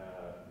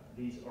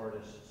these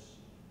artists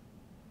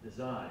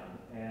design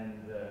and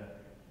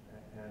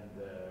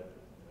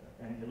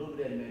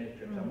illuminated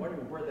manuscripts? I'm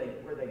wondering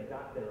where they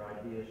got their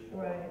ideas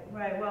from.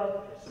 Right.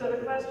 Well, so the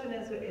question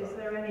is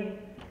there any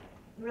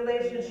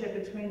relationship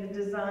between the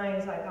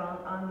designs, like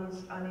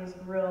on these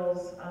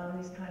grills,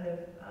 these kind of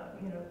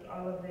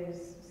all of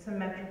these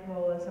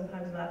symmetrical and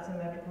sometimes not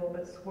symmetrical,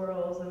 but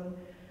swirls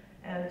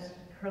and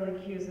curly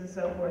cues and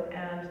so forth,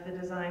 and the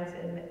designs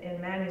in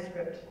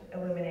manuscript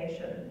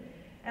illumination.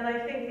 And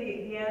I think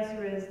the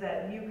answer is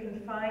that you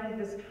can find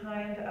this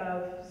kind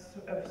of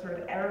sort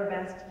of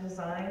arabesque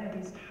design, of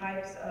these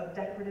types of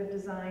decorative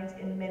designs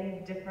in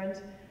many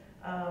different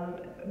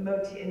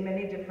in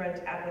many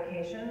different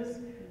applications,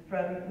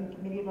 from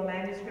medieval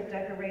manuscript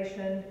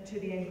decoration to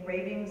the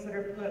engravings that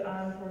are put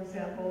on, for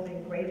example, the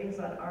engravings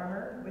on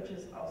armor, which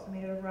is also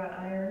made of wrought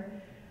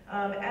iron.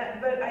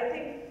 But I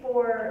think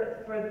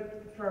for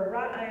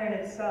wrought iron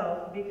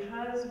itself,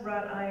 because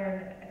wrought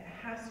iron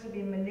has to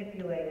be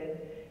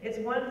manipulated, it's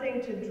one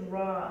thing to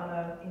draw on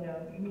a,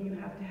 you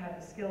have to have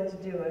the skill to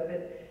do it,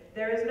 but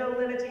there is no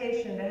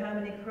limitation to how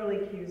many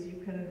curlicues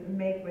you can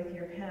make with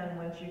your pen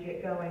once you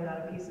get going on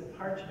a piece of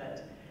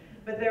parchment.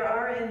 But there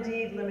are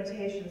indeed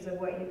limitations of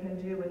what you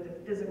can do with the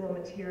physical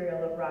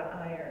material of wrought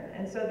iron.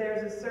 And so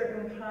there's a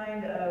certain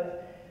kind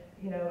of,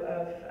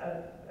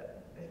 of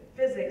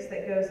physics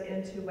that goes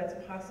into what's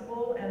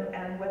possible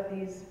and what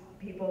these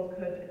people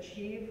could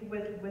achieve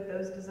with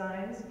those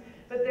designs.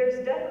 But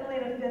there's definitely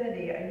an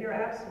affinity. You're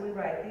absolutely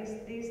right.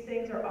 These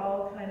things are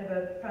all kind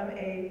of from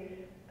a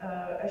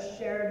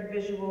shared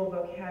visual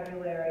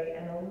vocabulary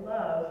and a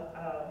love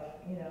of,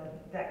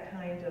 that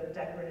kind of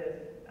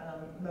decorative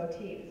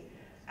motif.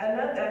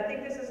 I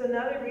think this is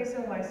another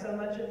reason why so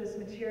much of this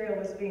material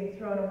was being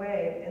thrown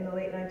away in the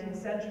late 19th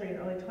century and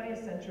early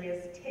 20th century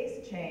as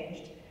taste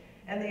changed,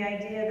 and the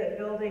idea that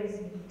buildings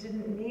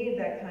didn't need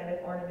that kind of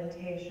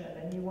ornamentation,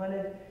 and you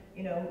wanted,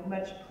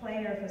 much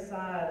plainer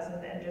facades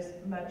and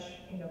just much,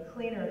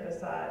 cleaner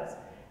facades.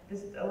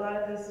 A lot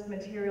of this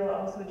material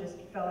also just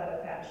fell out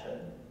of fashion.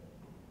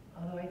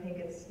 Although I think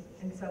it's,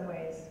 in some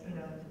ways,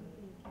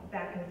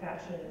 back in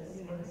fashion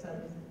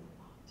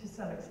to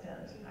some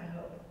extent, I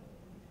hope.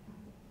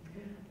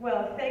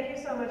 Well, thank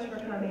you so much for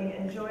coming.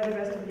 Enjoy the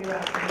rest of your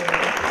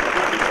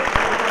afternoon.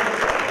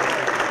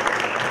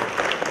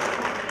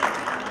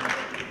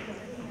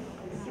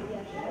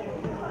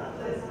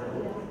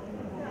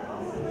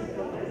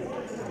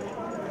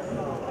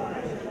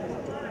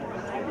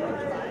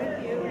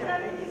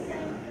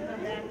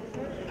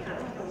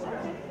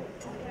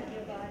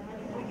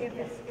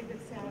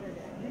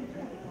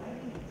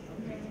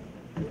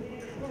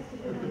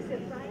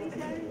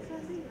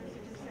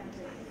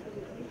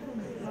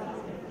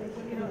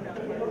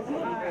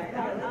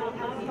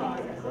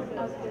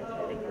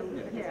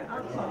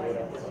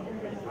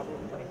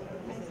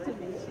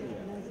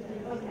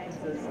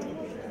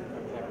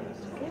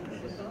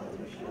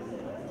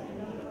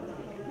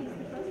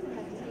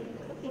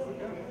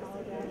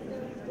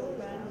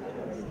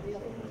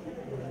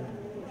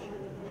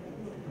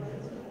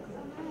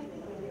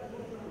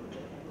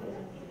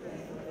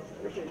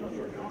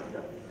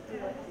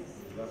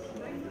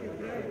 Thank you.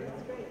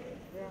 That's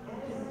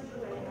great.